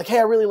 they're like, hey,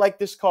 I really like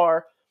this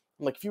car.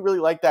 I'm like, if you really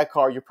like that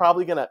car, you're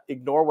probably going to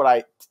ignore what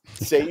I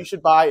say you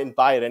should buy and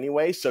buy it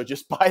anyway. So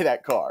just buy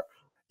that car.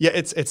 Yeah,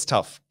 it's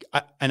tough.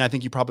 And I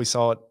think you probably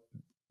saw it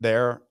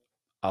there.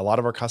 A lot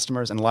of our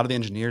customers and a lot of the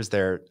engineers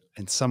there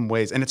in some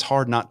ways, and it's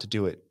hard not to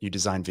do it. You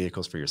design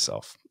vehicles for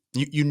yourself.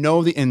 You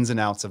know the ins and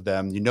outs of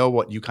them. You know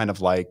what you kind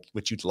of like,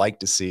 what you'd like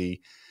to see.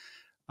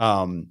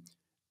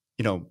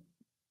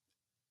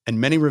 And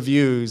many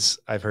reviews,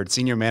 I've heard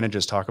senior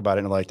managers talk about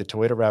it and like the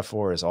Toyota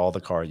RAV4 is all the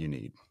car you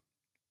need.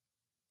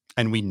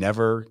 And we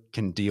never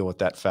can deal with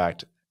that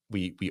fact.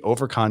 We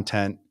over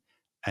content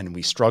and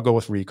we struggle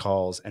with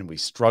recalls and we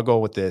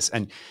struggle with this.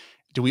 And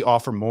do we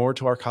offer more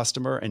to our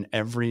customer in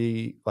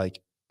every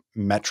like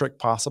metric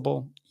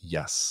possible?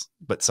 Yes.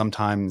 But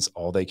sometimes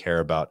all they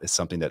care about is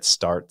something that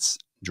starts,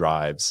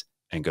 drives,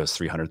 and goes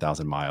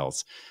 300,000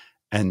 miles.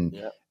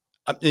 And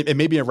it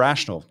may be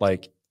irrational.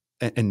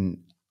 And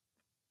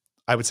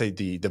I would say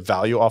the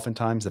value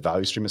oftentimes, the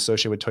value stream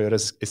associated with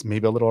Toyotas is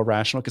maybe a little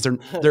irrational because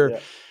they're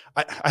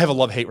I have a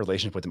love-hate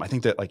relationship with them. I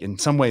think that like in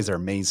some ways they're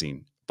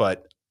amazing,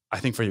 but I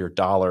think for your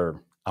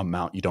dollar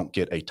amount, you don't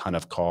get a ton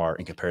of car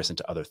in comparison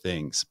to other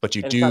things, but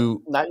you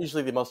do not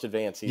usually the most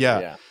advanced either.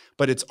 Yeah.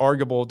 But it's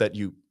arguable that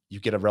you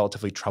get a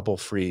relatively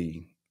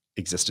trouble-free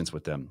existence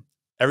with them.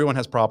 Everyone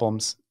has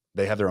problems.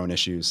 They have their own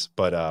issues,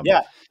 but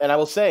and I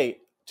will say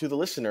to the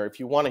listener, if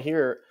you want to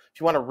hear if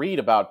you want to read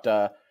about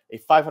a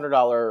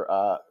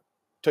 $500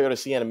 Toyota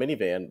Sienna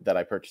minivan that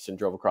I purchased and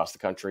drove across the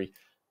country,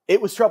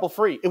 it was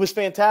trouble-free. It was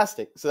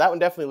fantastic. So that one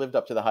definitely lived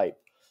up to the hype.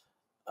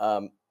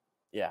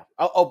 Yeah.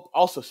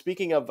 Also,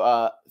 speaking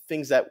of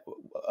things that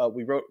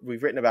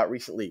we've written about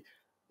recently,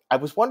 I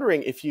was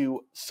wondering if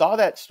you saw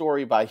that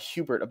story by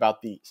Hubert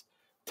about the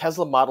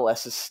Tesla Model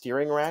S's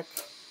steering rack.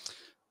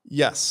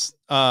 Yes.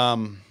 I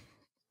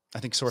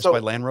think sourced by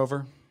Land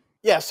Rover.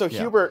 Yeah. So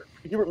Hubert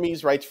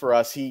Mees writes for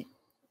us. He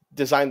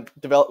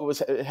was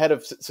head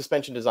of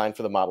suspension design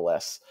for the Model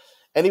S,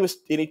 and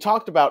he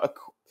talked about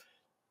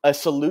a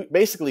solution.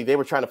 Basically, they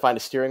were trying to find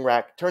a steering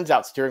rack. Turns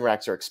out steering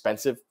racks are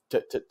expensive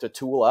to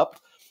tool up.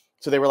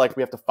 So they were like,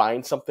 we have to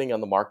find something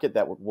on the market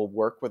that will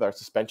work with our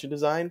suspension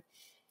design.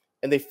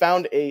 And they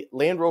found a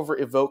Land Rover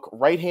Evoque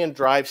right-hand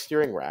drive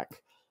steering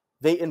rack.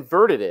 They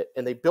inverted it,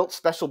 and they built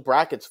special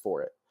brackets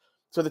for it.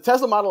 So the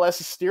Tesla Model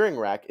S steering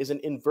rack is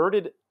an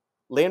inverted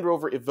Land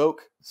Rover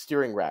Evoque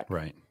steering rack,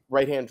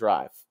 right-hand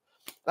drive.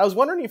 And I was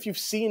wondering if you've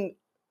seen,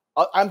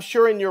 I'm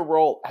sure in your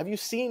role, have you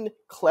seen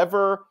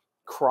clever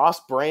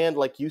cross-brand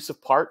like use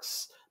of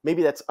parts?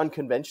 Maybe that's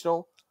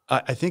unconventional.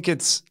 I think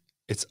it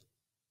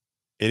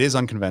is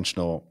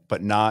unconventional,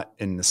 but not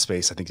in the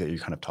space I think that you're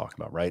kind of talking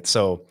about, right?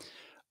 So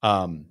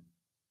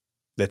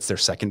that's their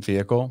second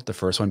vehicle. The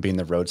first one being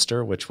the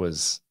Roadster, which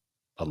was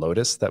a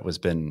Lotus that was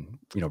been,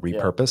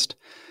 repurposed.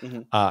 Yeah.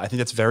 Mm-hmm. I think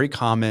that's very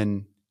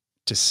common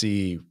to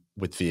see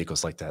with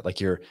vehicles like that,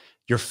 like your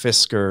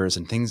Fiskars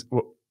and things,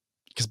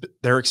 because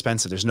they're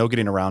expensive. There's no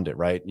getting around it,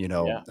 right?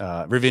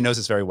 Rivian knows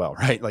this very well,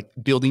 right? Like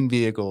building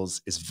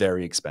vehicles is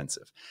very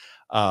expensive.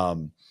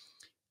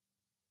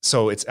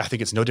 So I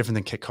think it's no different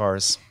than kit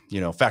cars,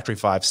 factory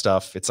 5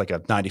 stuff. It's like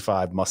a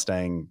 95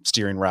 Mustang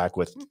steering rack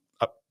with,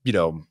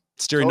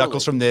 steering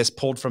knuckles from this,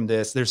 pulled from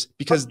this.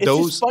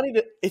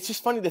 It's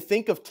just funny to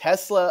think of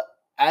Tesla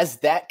as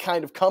that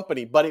kind of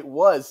company, but it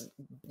was,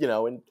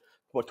 in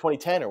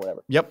 2010 or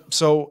whatever. Yep.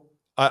 So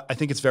I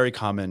think it's very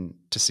common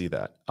to see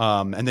that.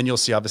 And then you'll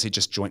see obviously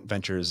just joint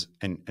ventures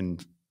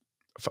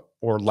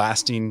or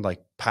lasting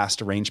like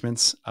past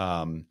arrangements.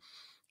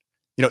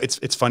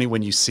 It's funny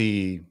when you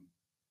see,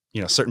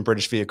 certain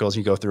British vehicles,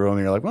 you go through them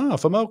and you're like, wow,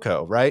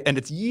 Fomoco, right? And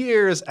it's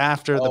years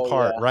after the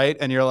part, right?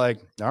 And you're like,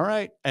 all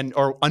right.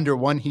 Or under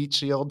one heat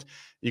shield,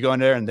 you go in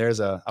there and there's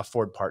a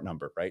Ford part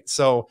number, right?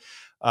 So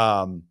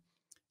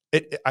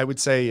I would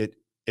say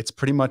it's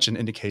pretty much an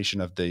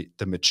indication of the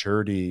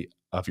maturity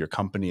of your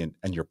company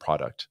and your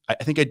product. I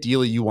think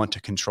ideally you want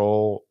to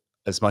control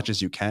as much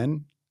as you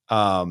can.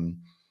 But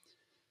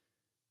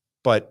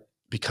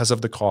because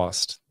of the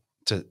cost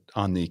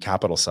on the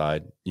capital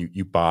side,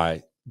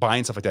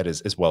 buying stuff like that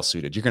is well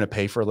suited. You're going to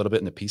pay for a little bit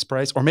in the piece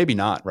price, or maybe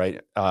not,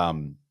 right?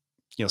 Some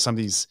of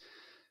these,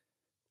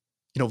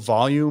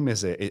 volume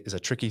is a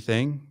tricky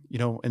thing,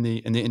 in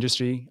the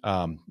industry.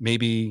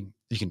 Maybe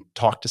you can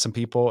talk to some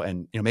people,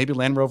 and maybe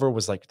Land Rover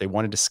was like they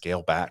wanted to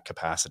scale back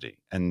capacity,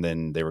 and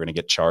then they were going to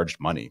get charged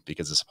money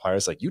because the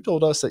supplier's like, you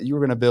told us that you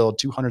were going to build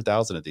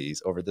 200,000 of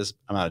these over this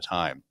amount of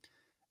time,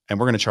 and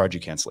we're going to charge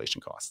you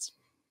cancellation costs.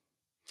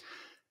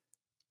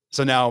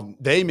 So now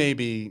they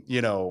maybe,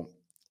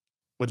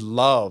 would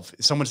love,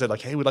 someone said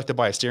like, hey, we'd like to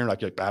buy a steering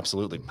rack. You're like,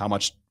 absolutely. How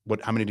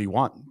many do you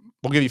want?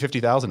 We'll give you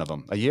 50,000 of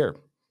them a year.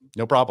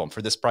 No problem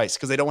for this price.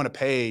 Cause they don't want to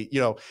pay,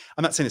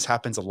 I'm not saying this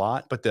happens a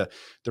lot, but the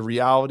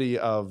reality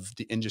of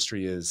the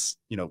industry is,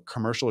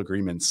 commercial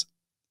agreements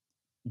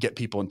get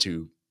people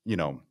into,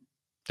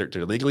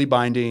 they're legally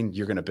binding.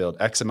 You're going to build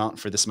X amount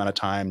for this amount of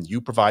time.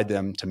 You provide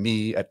them to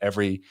me at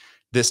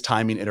this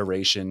timing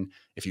iteration.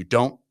 If you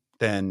don't,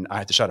 then I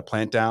have to shut a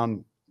plant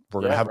down.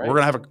 We're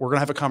gonna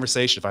have a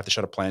conversation if I have to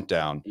shut a plant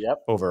down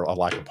over a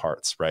lack of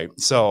parts, right?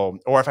 So,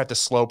 or if I have to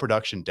slow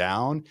production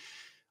down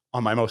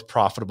on my most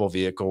profitable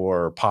vehicle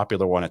or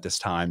popular one at this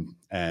time,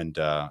 and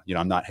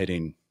I'm not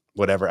hitting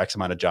whatever X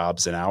amount of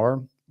jobs an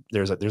hour,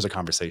 there's a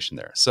conversation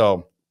there.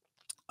 So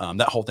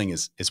that whole thing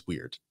is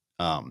weird,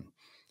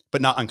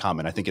 but not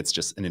uncommon. I think it's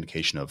just an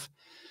indication of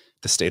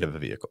the state of a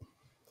vehicle.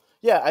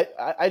 Yeah,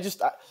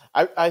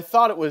 I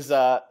thought it was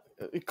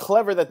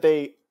clever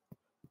that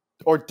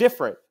or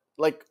different.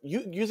 Like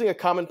using a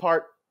common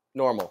part,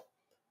 normal.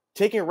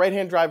 Taking a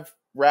right-hand drive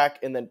rack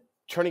and then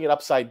turning it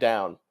upside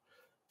down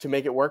to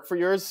make it work for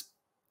yours.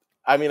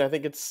 I mean, I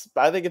think it's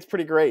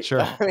pretty great. Sure.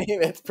 I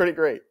mean, it's pretty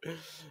great.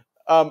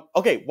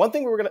 Okay, one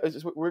thing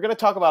we're gonna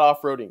talk about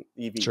off-roading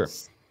EVs. Sure.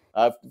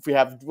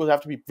 We'll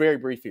have to be very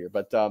brief here,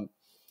 but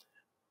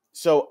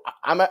so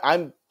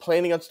I'm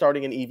planning on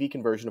starting an EV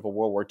conversion of a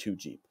World War II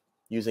Jeep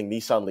using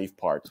Nissan Leaf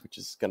parts, which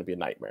is going to be a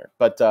nightmare.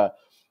 But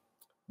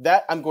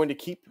that I'm going to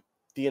keep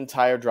the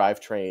entire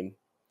drivetrain,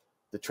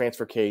 the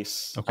transfer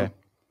case,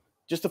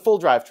 just the full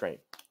drivetrain.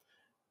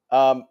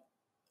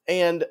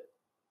 And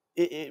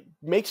it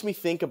makes me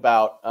think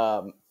about,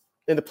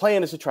 and the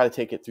plan is to try to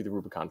take it through the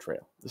Rubicon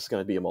Trail. This is going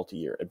to be a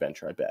multi-year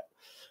adventure, I bet.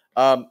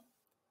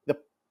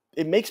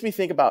 It makes me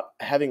think about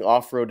having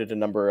off-roaded a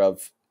number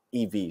of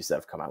EVs that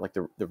have come out, like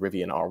the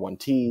Rivian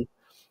R1T,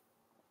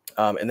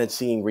 and then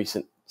seeing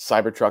recent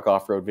Cybertruck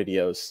off-road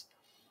videos.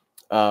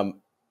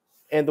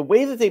 And the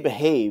way that they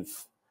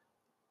behave,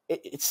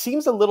 it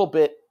seems a little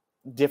bit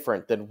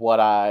different than what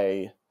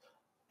I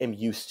am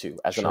used to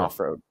as an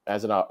off-road,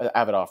 as an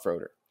avid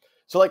off-roader.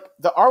 So like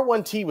the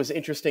R1T was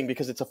interesting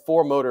because it's a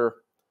 4-motor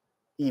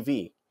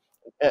EV.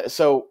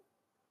 So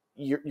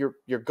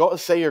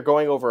say you're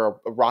going over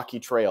a rocky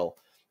trail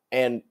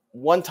and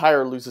one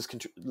tire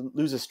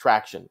loses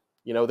traction.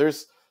 You know,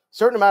 there's a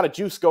certain amount of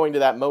juice going to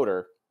that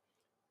motor.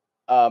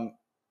 And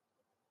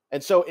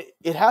so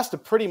it has to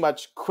pretty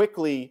much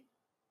quickly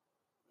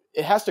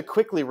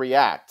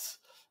react.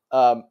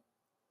 And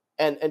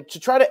to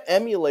try to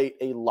emulate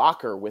a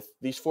locker with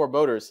these 4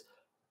 motors,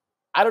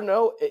 I don't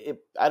know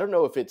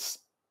if it's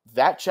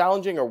that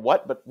challenging or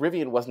what, but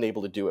Rivian wasn't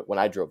able to do it when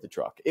I drove the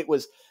truck. It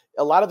was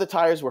a lot of the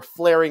tires were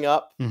flaring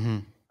up.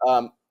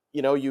 Mm-hmm.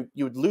 You know, you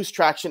would lose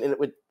traction and it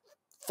would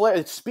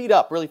it'd speed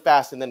up really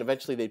fast, and then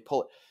eventually they'd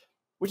pull it,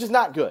 which is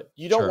not good.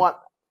 You don't want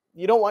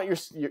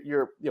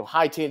your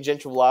high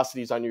tangential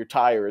velocities on your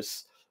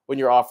tires when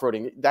you're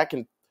off-roading. That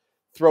can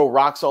throw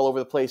rocks all over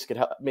the place,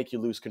 could make you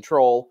lose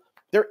control.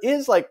 There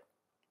is like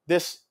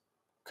this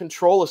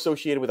control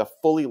associated with a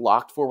fully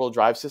locked 4-wheel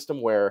drive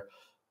system where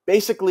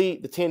basically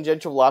the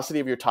tangential velocity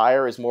of your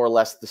tire is more or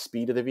less the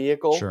speed of the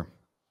vehicle. Sure.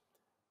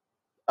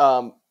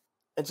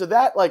 And so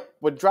that, like,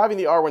 when driving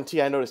the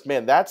R1T, I noticed,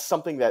 man, that's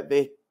something that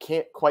they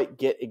can't quite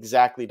get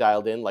exactly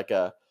dialed in, like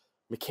a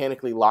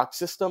mechanically locked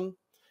system.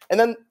 And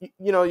then,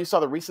 you know, you saw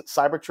the recent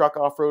Cybertruck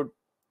off-road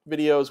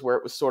videos where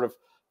it was sort of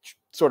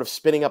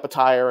spinning up a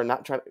tire and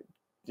not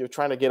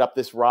trying to get up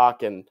this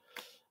rock. And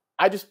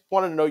I just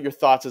wanted to know your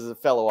thoughts as a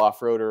fellow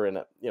off-roader and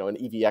an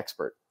EV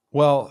expert.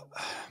 Well,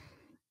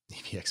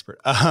 EV expert.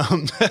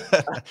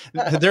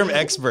 The term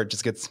expert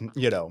just gets,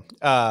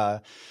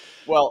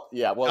 well,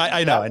 yeah. Well,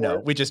 I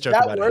know. We just joke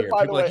about it here. People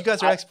are like, you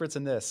guys are experts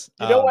in this.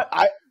 You know what?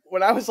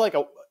 When I was like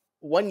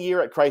 1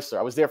 year at Chrysler,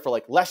 I was there for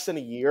like less than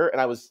a year, and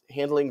I was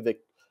handling the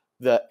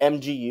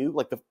MGU,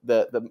 like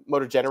the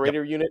motor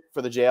generator unit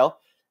for the jail.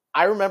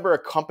 I remember a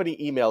company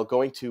email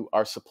going to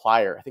our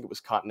supplier. I think it was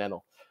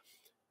Continental.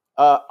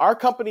 Our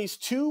company's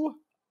 2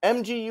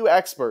 MGU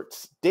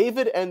experts,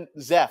 David and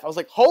Zeph. I was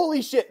like,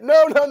 holy shit,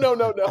 no.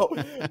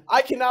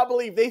 I cannot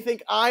believe they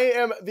think I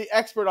am the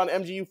expert on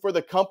MGU for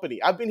the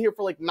company. I've been here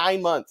for like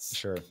 9 months.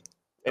 Sure.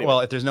 Anyway. Well,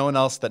 if there's no one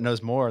else that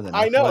knows more, then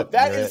I know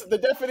that is the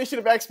definition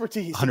of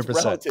expertise. 100%.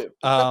 It's relative.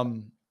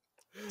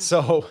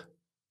 So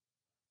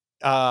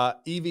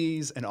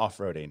EVs and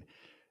off-roading.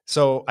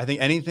 So I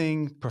think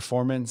anything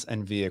performance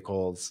and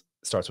vehicles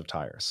starts with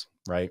tires,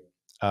 right?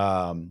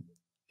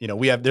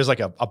 There's like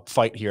a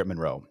fight here at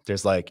Munro.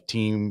 There's like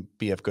Team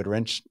BF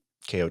Goodwrench,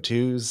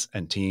 KO2s,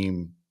 and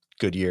Team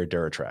Goodyear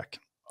Duratrack.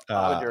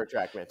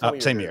 Duratrack,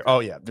 man. Same year. Oh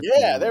yeah.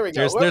 Yeah, there we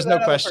go. There's no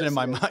question in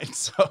my mind.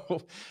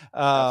 So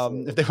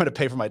if they want to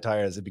pay for my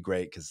tires, it'd be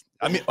great. Cause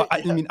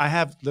I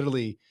have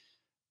literally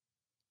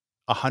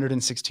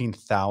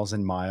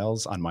 116,000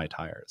 miles on my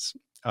tires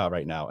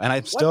right now. And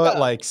I'm still at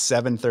like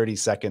 730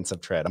 seconds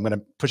of tread. I'm going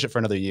to push it for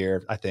another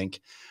year, I think.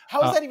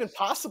 How is that even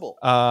possible?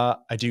 I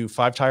do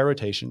 5 tire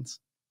rotations.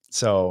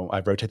 So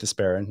I rotate the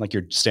spare end, like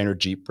your standard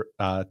Jeep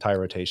tire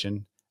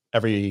rotation,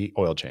 every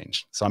oil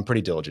change. So I'm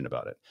pretty diligent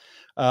about it.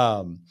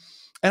 And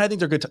I think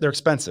they're good. They're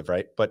expensive,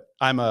 right? But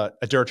I'm a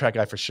Duratrack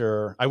guy for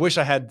sure. I wish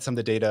I had some of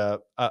the data.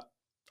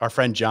 Our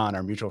friend John,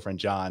 our mutual friend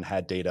John,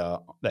 had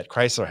data that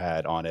Chrysler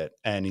had on it.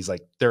 And he's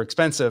like, they're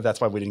expensive.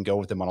 That's why we didn't go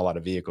with them on a lot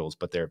of vehicles,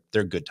 but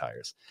they're good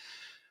tires,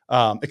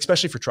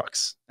 especially for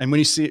trucks. And when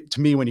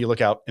you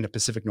look out in the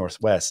Pacific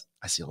Northwest,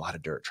 I see a lot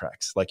of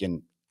Duratracks. Like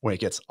when it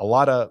gets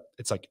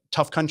it's like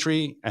tough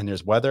country and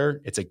there's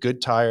weather, it's a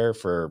good tire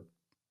for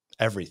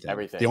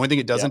everything. The only thing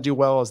it doesn't do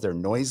well is they're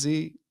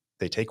noisy,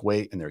 they take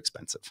weight, and they're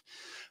expensive.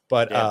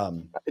 But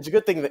it's a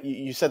good thing that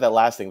you said that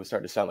last thing was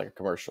starting to sound like a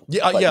commercial.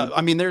 Yeah.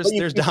 I mean, there's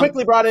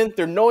quickly brought in,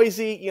 they're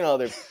noisy,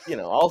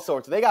 they're all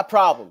sorts. They got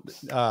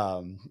problems.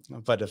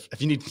 But if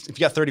you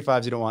got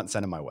 35s, you don't want,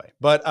 send them my way.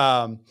 But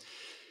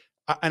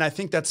and I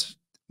think that's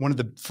one of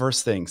the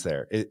first things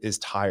there is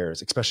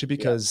tires, especially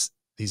because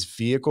these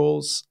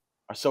vehicles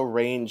are so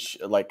range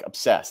like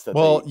obsessed.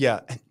 But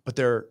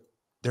they're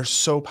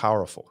so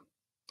powerful.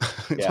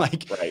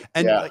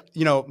 The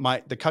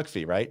cuck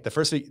fee, right? The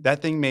first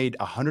that thing made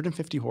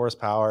 150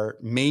 horsepower,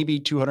 maybe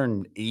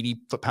 280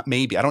 foot-pounds,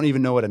 maybe. I don't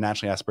even know what a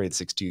naturally aspirated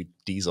 6.2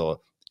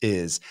 diesel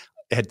is.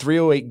 It had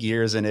 308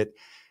 gears in it.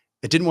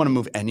 It didn't want to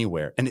move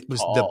anywhere. And it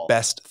was the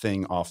best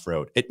thing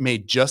off-road. It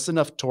made just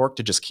enough torque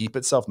to just keep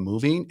itself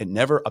moving. It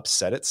never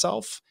upset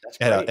itself.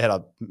 It had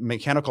a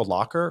mechanical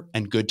locker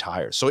and good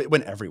tires. So it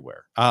went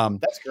everywhere.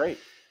 That's great.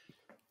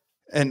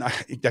 And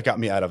that got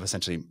me out of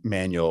essentially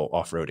manual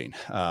off-roading.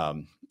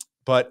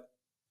 But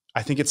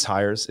I think its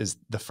tires is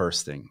the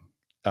first thing,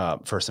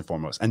 first and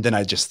foremost. And then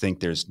I just think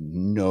there's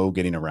no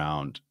getting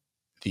around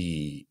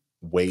the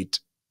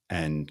weight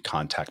and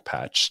contact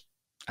patch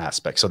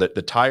aspect. So that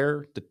the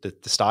tire, the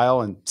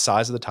style and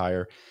size of the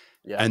tire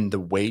and the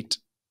weight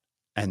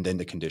and then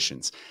the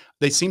conditions.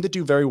 They seem to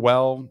do very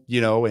well,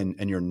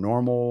 in your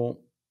normal,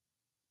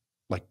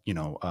 like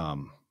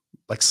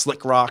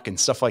slick rock and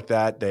stuff like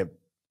that. They have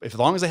as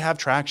long as they have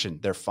traction,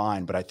 they're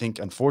fine. But I think,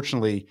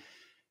 unfortunately,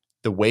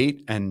 the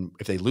weight, and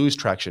if they lose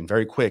traction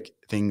very quick,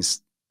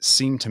 things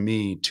seem to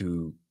me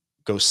to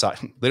go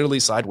literally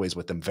sideways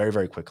with them very,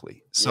 very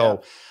quickly.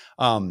 So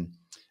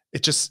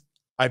it just,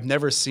 I've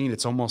never seen,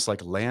 it's almost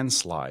like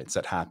landslides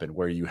that happen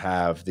where you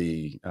have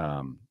the,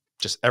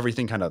 just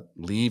everything kind of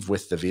leave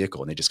with the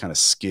vehicle and they just kind of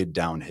skid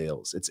down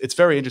hills. It's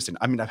very interesting.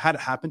 I mean, I've had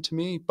it happen to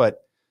me, but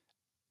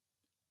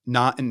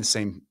not in the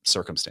same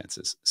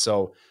circumstances.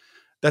 So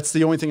that's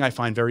the only thing I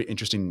find very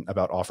interesting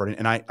about off-roading.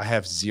 And I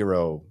have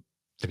zero,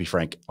 to be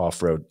frank,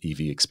 off-road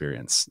EV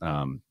experience.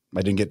 I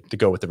didn't get to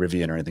go with the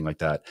Rivian or anything like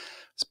that,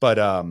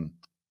 but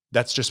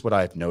that's just what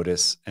I've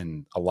noticed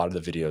in a lot of the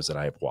videos that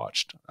I have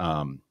watched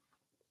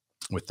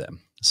with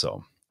them.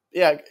 So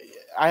yeah,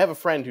 I have a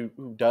friend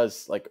who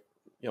does like,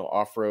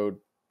 off-road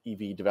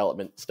EV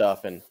development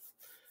stuff. And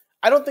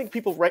I don't think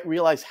people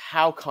realize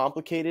how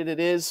complicated it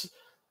is,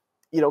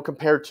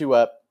 compared to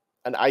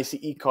an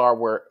ICE car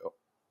where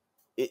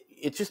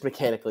it's just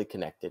mechanically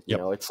connected.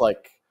 Yep. It's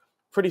like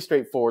pretty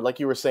straightforward. Like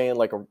you were saying,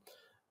 like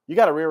you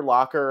got a rear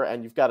locker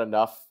and you've got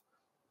enough,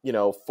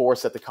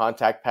 force at the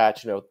contact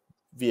patch,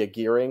 via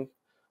gearing.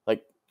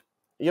 Like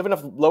you have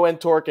enough low end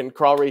torque and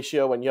crawl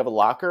ratio and you have a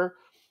locker,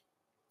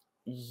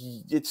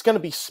 it's going to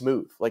be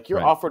smooth. Like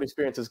your off-road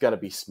experience is going to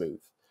be smooth.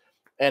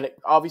 And it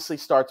obviously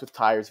starts with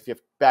tires. If you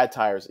have bad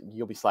tires,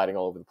 you'll be sliding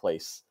all over the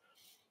place.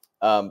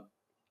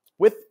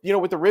 With the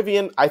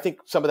Rivian, I think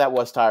some of that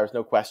was tires,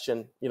 no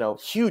question.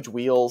 Huge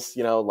wheels,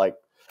 but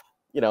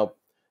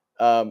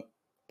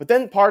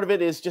then part of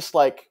it is just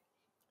like,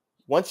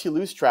 once you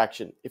lose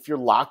traction, if you're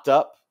locked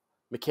up,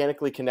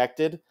 mechanically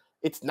connected,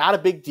 it's not a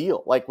big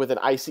deal. Like with an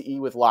ICE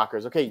with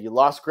lockers, okay, you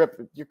lost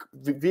grip, your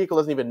vehicle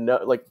doesn't even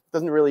know, like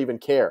doesn't really even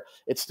care.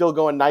 It's still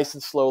going nice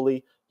and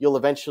slowly. You'll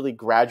eventually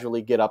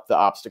gradually get up the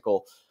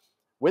obstacle.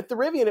 With the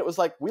Rivian, it was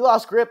like, we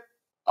lost grip.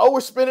 Oh,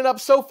 we're spinning up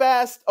so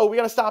fast. Oh, we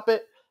got to stop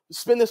it.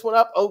 Spin this one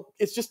up. Oh,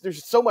 it's just,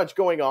 there's so much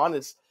going on.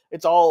 It's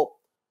all,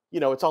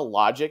 it's all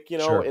logic,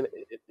 Sure.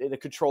 in a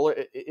controller.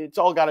 It's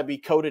all got to be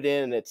coded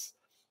in. And it's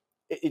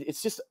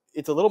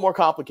a little more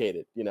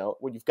complicated,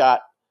 when you've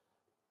got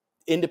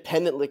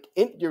independent, like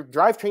your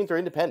drivetrains are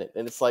independent,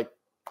 and it's like,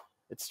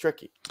 it's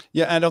tricky.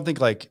 Yeah. I don't think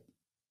if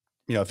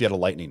you had a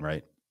Lightning,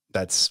 right,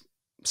 that's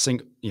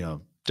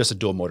just a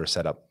dual motor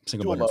setup,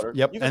 single motor.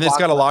 Yep. And it's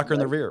got a locker in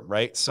the rear,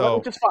 right? So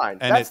which is fine.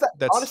 And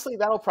honestly,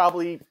 that'll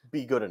probably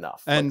be good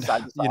enough. And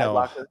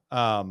locker.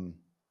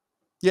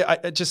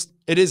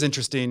 It is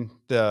interesting.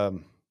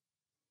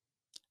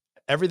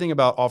 Everything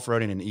about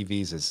off-roading and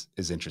EVs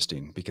is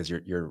interesting because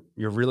you're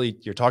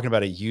talking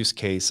about a use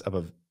case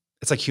of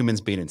it's like humans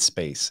being in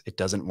space. It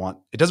doesn't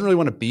really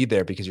want to be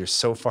there because you're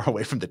so far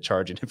away from the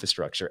charging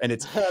infrastructure. And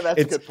it's that's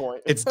a good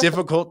point. It's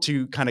difficult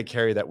to kind of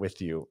carry that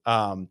with you.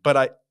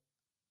 But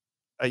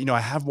I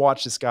have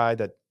watched this guy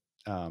that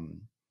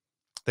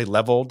they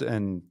leveled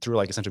and threw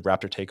like essentially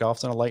Raptor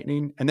takeoffs on a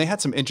Lightning, and they had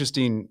some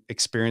interesting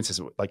experiences.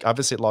 Like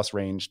obviously it lost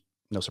range,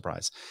 no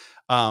surprise.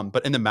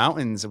 But in the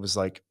mountains, it was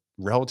like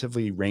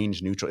relatively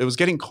range neutral. It was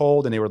getting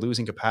cold and they were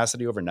losing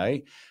capacity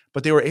overnight,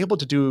 but they were able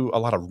to do a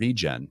lot of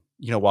regen,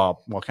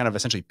 while kind of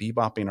essentially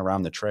bebopping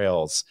around the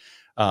trails,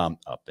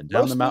 up and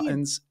down the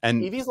mountains.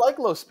 And EVs like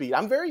low speed.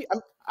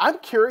 I'm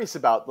curious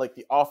about like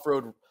the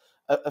off-road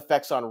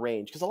effects on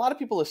range, because a lot of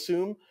people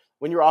assume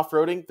when you're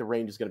off-roading, the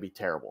range is going to be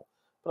terrible.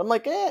 But I'm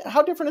like,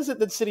 how different is it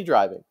than city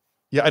driving?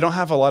 Yeah, I just don't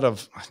have a lot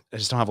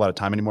of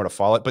time anymore to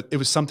follow it, but it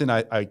was something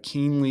I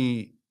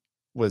keenly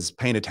was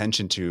paying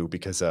attention to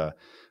because I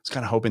was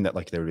kind of hoping that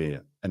like there would be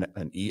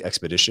an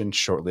e-expedition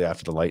shortly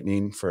after the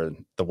Lightning for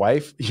the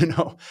wife,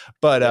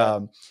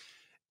 but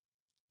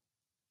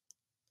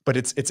but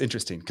it's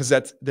interesting because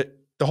that's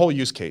the whole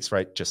use case,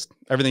 right? Just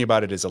everything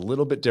about it is a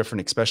little bit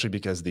different, especially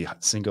because the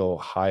single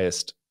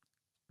highest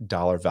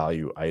dollar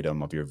value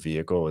item of your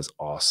vehicle is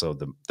also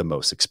the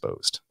most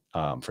exposed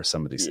for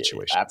some of these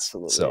situations.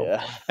 Absolutely. So,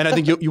 and I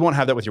think you won't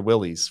have that with your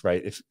Willys,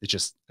 right? If it's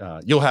just,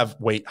 you'll have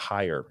weight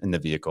higher in the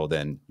vehicle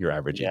than your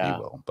average EV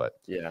will, but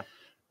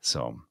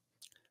so,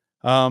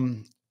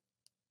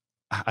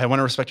 I want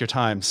to respect your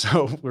time.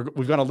 So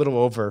we've gone a little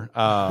over.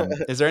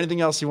 Is there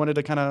anything else you wanted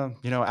to kind of,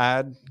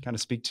 add, kind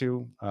of speak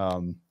to?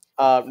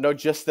 No,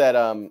 just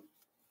that,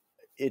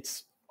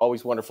 it's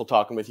always wonderful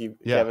talking with you,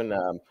 Kevin,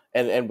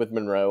 and with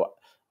Munro.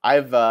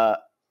 I've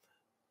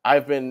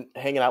been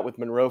hanging out with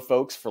Munro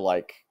folks for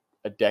like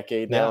a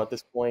decade now at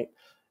this point.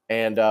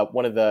 And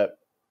one of the,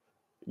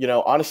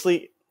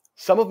 honestly,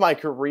 some of my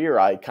career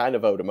I kind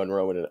of owe to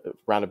Munro in a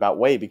roundabout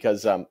way,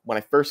 because when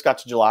I first got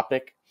to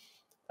Jalopnik,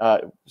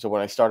 so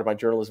when I started my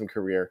journalism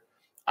career,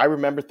 I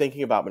remember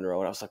thinking about Munro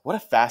and I was like, what a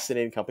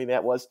fascinating company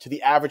that was to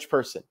the average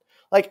person.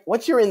 Like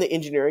once you're in the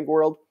engineering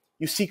world,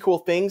 you see cool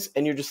things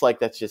and you're just like,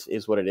 that's just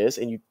is what it is.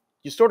 And you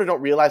sort of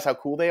don't realize how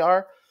cool they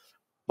are.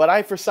 But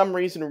I, for some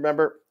reason,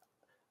 remember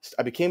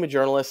I became a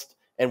journalist,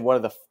 and one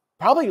of the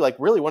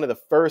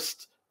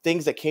first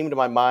things that came to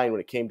my mind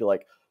when it came to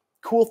like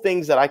cool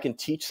things that I can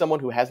teach someone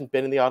who hasn't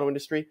been in the auto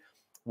industry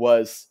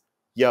was,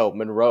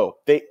 Munro.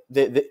 They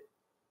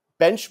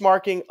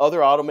benchmarking other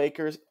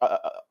automakers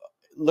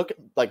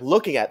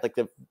looking at like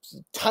the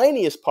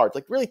tiniest parts,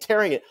 like really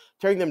tearing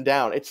them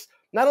down. It's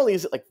not only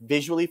is it like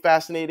visually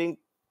fascinating,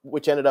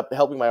 which ended up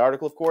helping my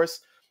article, of course,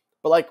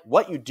 but like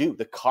what you do,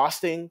 the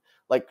costing,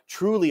 like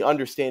truly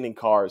understanding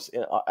cars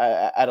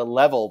at a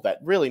level that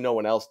really no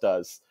one else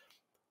does.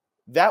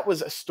 That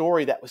was a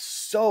story that was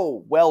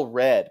so well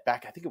read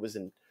back. I think it was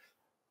in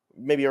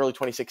maybe early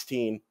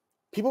 2016.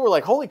 People were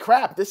like, "Holy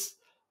crap! This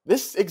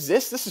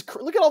exists. This is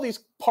look at all these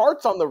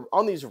parts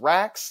on these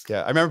racks."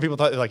 Yeah, I remember people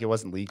thought like it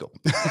wasn't legal.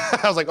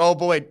 I was like, "Oh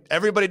boy,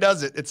 everybody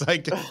does it." It's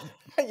like,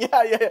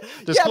 yeah.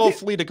 This whole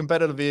fleet of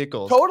competitive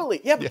vehicles. Totally,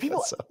 yeah.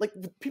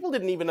 But people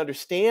didn't even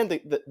understand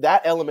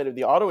that element of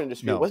the auto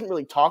industry. No. It wasn't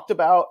really talked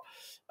about.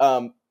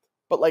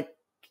 But like,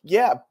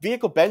 yeah,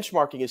 vehicle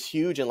benchmarking is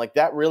huge, and like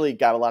that really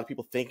got a lot of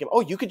people thinking,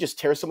 "Oh, you could just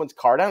tear someone's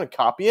car down and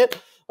copy it."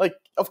 Like,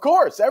 of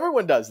course,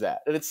 everyone does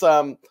that, and it's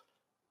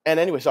And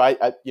anyway, so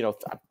I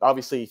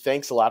obviously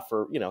thanks a lot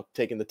for,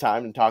 taking the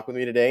time and talk with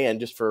me today, and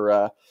just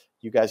for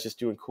you guys just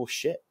doing cool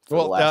shit.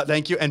 Well,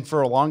 thank you. And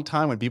for a long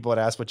time, when people would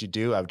ask what you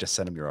do, I would just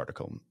send them your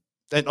article.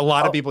 And a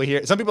lot of people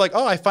here, some people are like,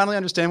 "Oh, I finally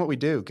understand what we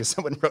do because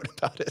someone wrote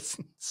about it."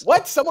 So,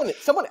 what? Someone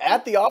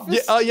at the office?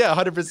 Yeah, oh yeah,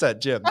 100%,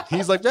 Jim.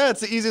 He's like, "Yeah,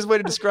 it's the easiest way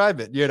to describe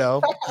it,"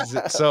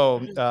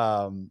 So,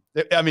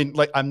 I mean,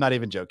 like, I'm not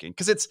even joking,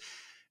 because it's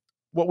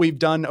what we've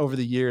done over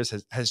the years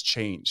has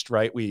changed,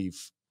 right? We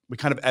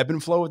kind of ebb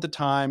and flow at the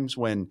times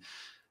when.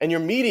 And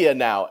your media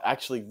now,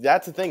 actually,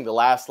 that's the thing. The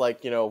last,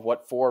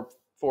 4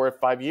 or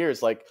 5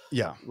 years,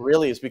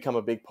 really has become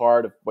a big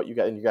part of what you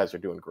guys, and you guys are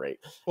doing great.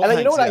 Well, and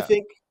thanks,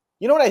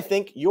 you know what I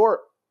think?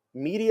 Your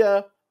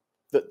media,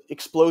 the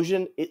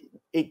explosion,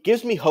 it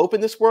gives me hope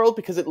in this world,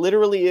 because it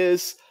literally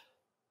is,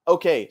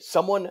 okay,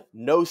 someone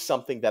knows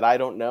something that I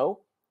don't know.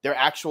 They're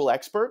actual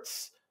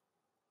experts.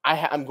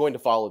 I'm going to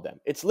follow them.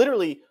 It's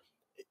literally,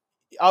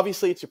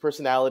 obviously it's your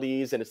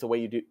personalities and it's the way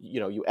you do,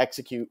 you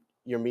execute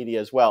your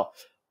media as well.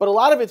 But a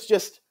lot of it's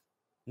just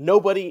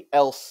nobody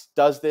else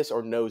does this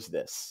or knows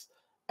this,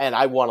 and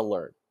I want to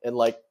learn. And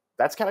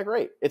that's kind of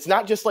great. It's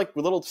not just like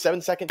little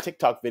 7-second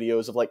TikTok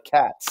videos of like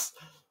cats.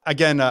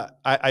 Again,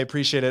 I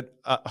appreciate it.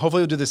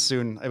 Hopefully we'll do this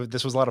soon.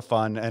 This was a lot of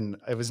fun, and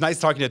it was nice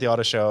talking to you at the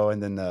auto show,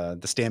 and then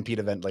the Stampede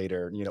event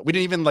later. We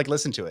didn't even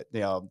listen to it.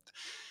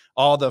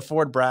 All the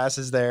Ford brass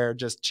is there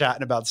just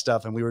chatting about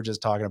stuff, and we were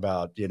just talking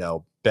about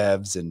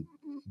BEVs and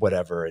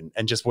whatever,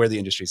 and just where the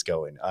industry's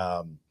going.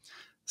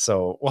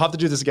 So we'll have to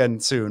do this again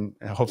soon.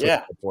 Hopefully,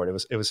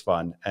 it was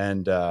fun.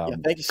 And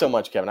thank you so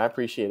much, Kevin. I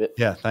appreciate it.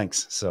 Yeah,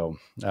 thanks. So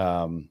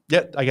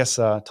I guess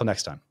till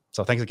next time.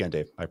 So thanks again,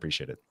 Dave. I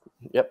appreciate it.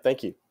 Yep,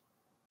 thank you.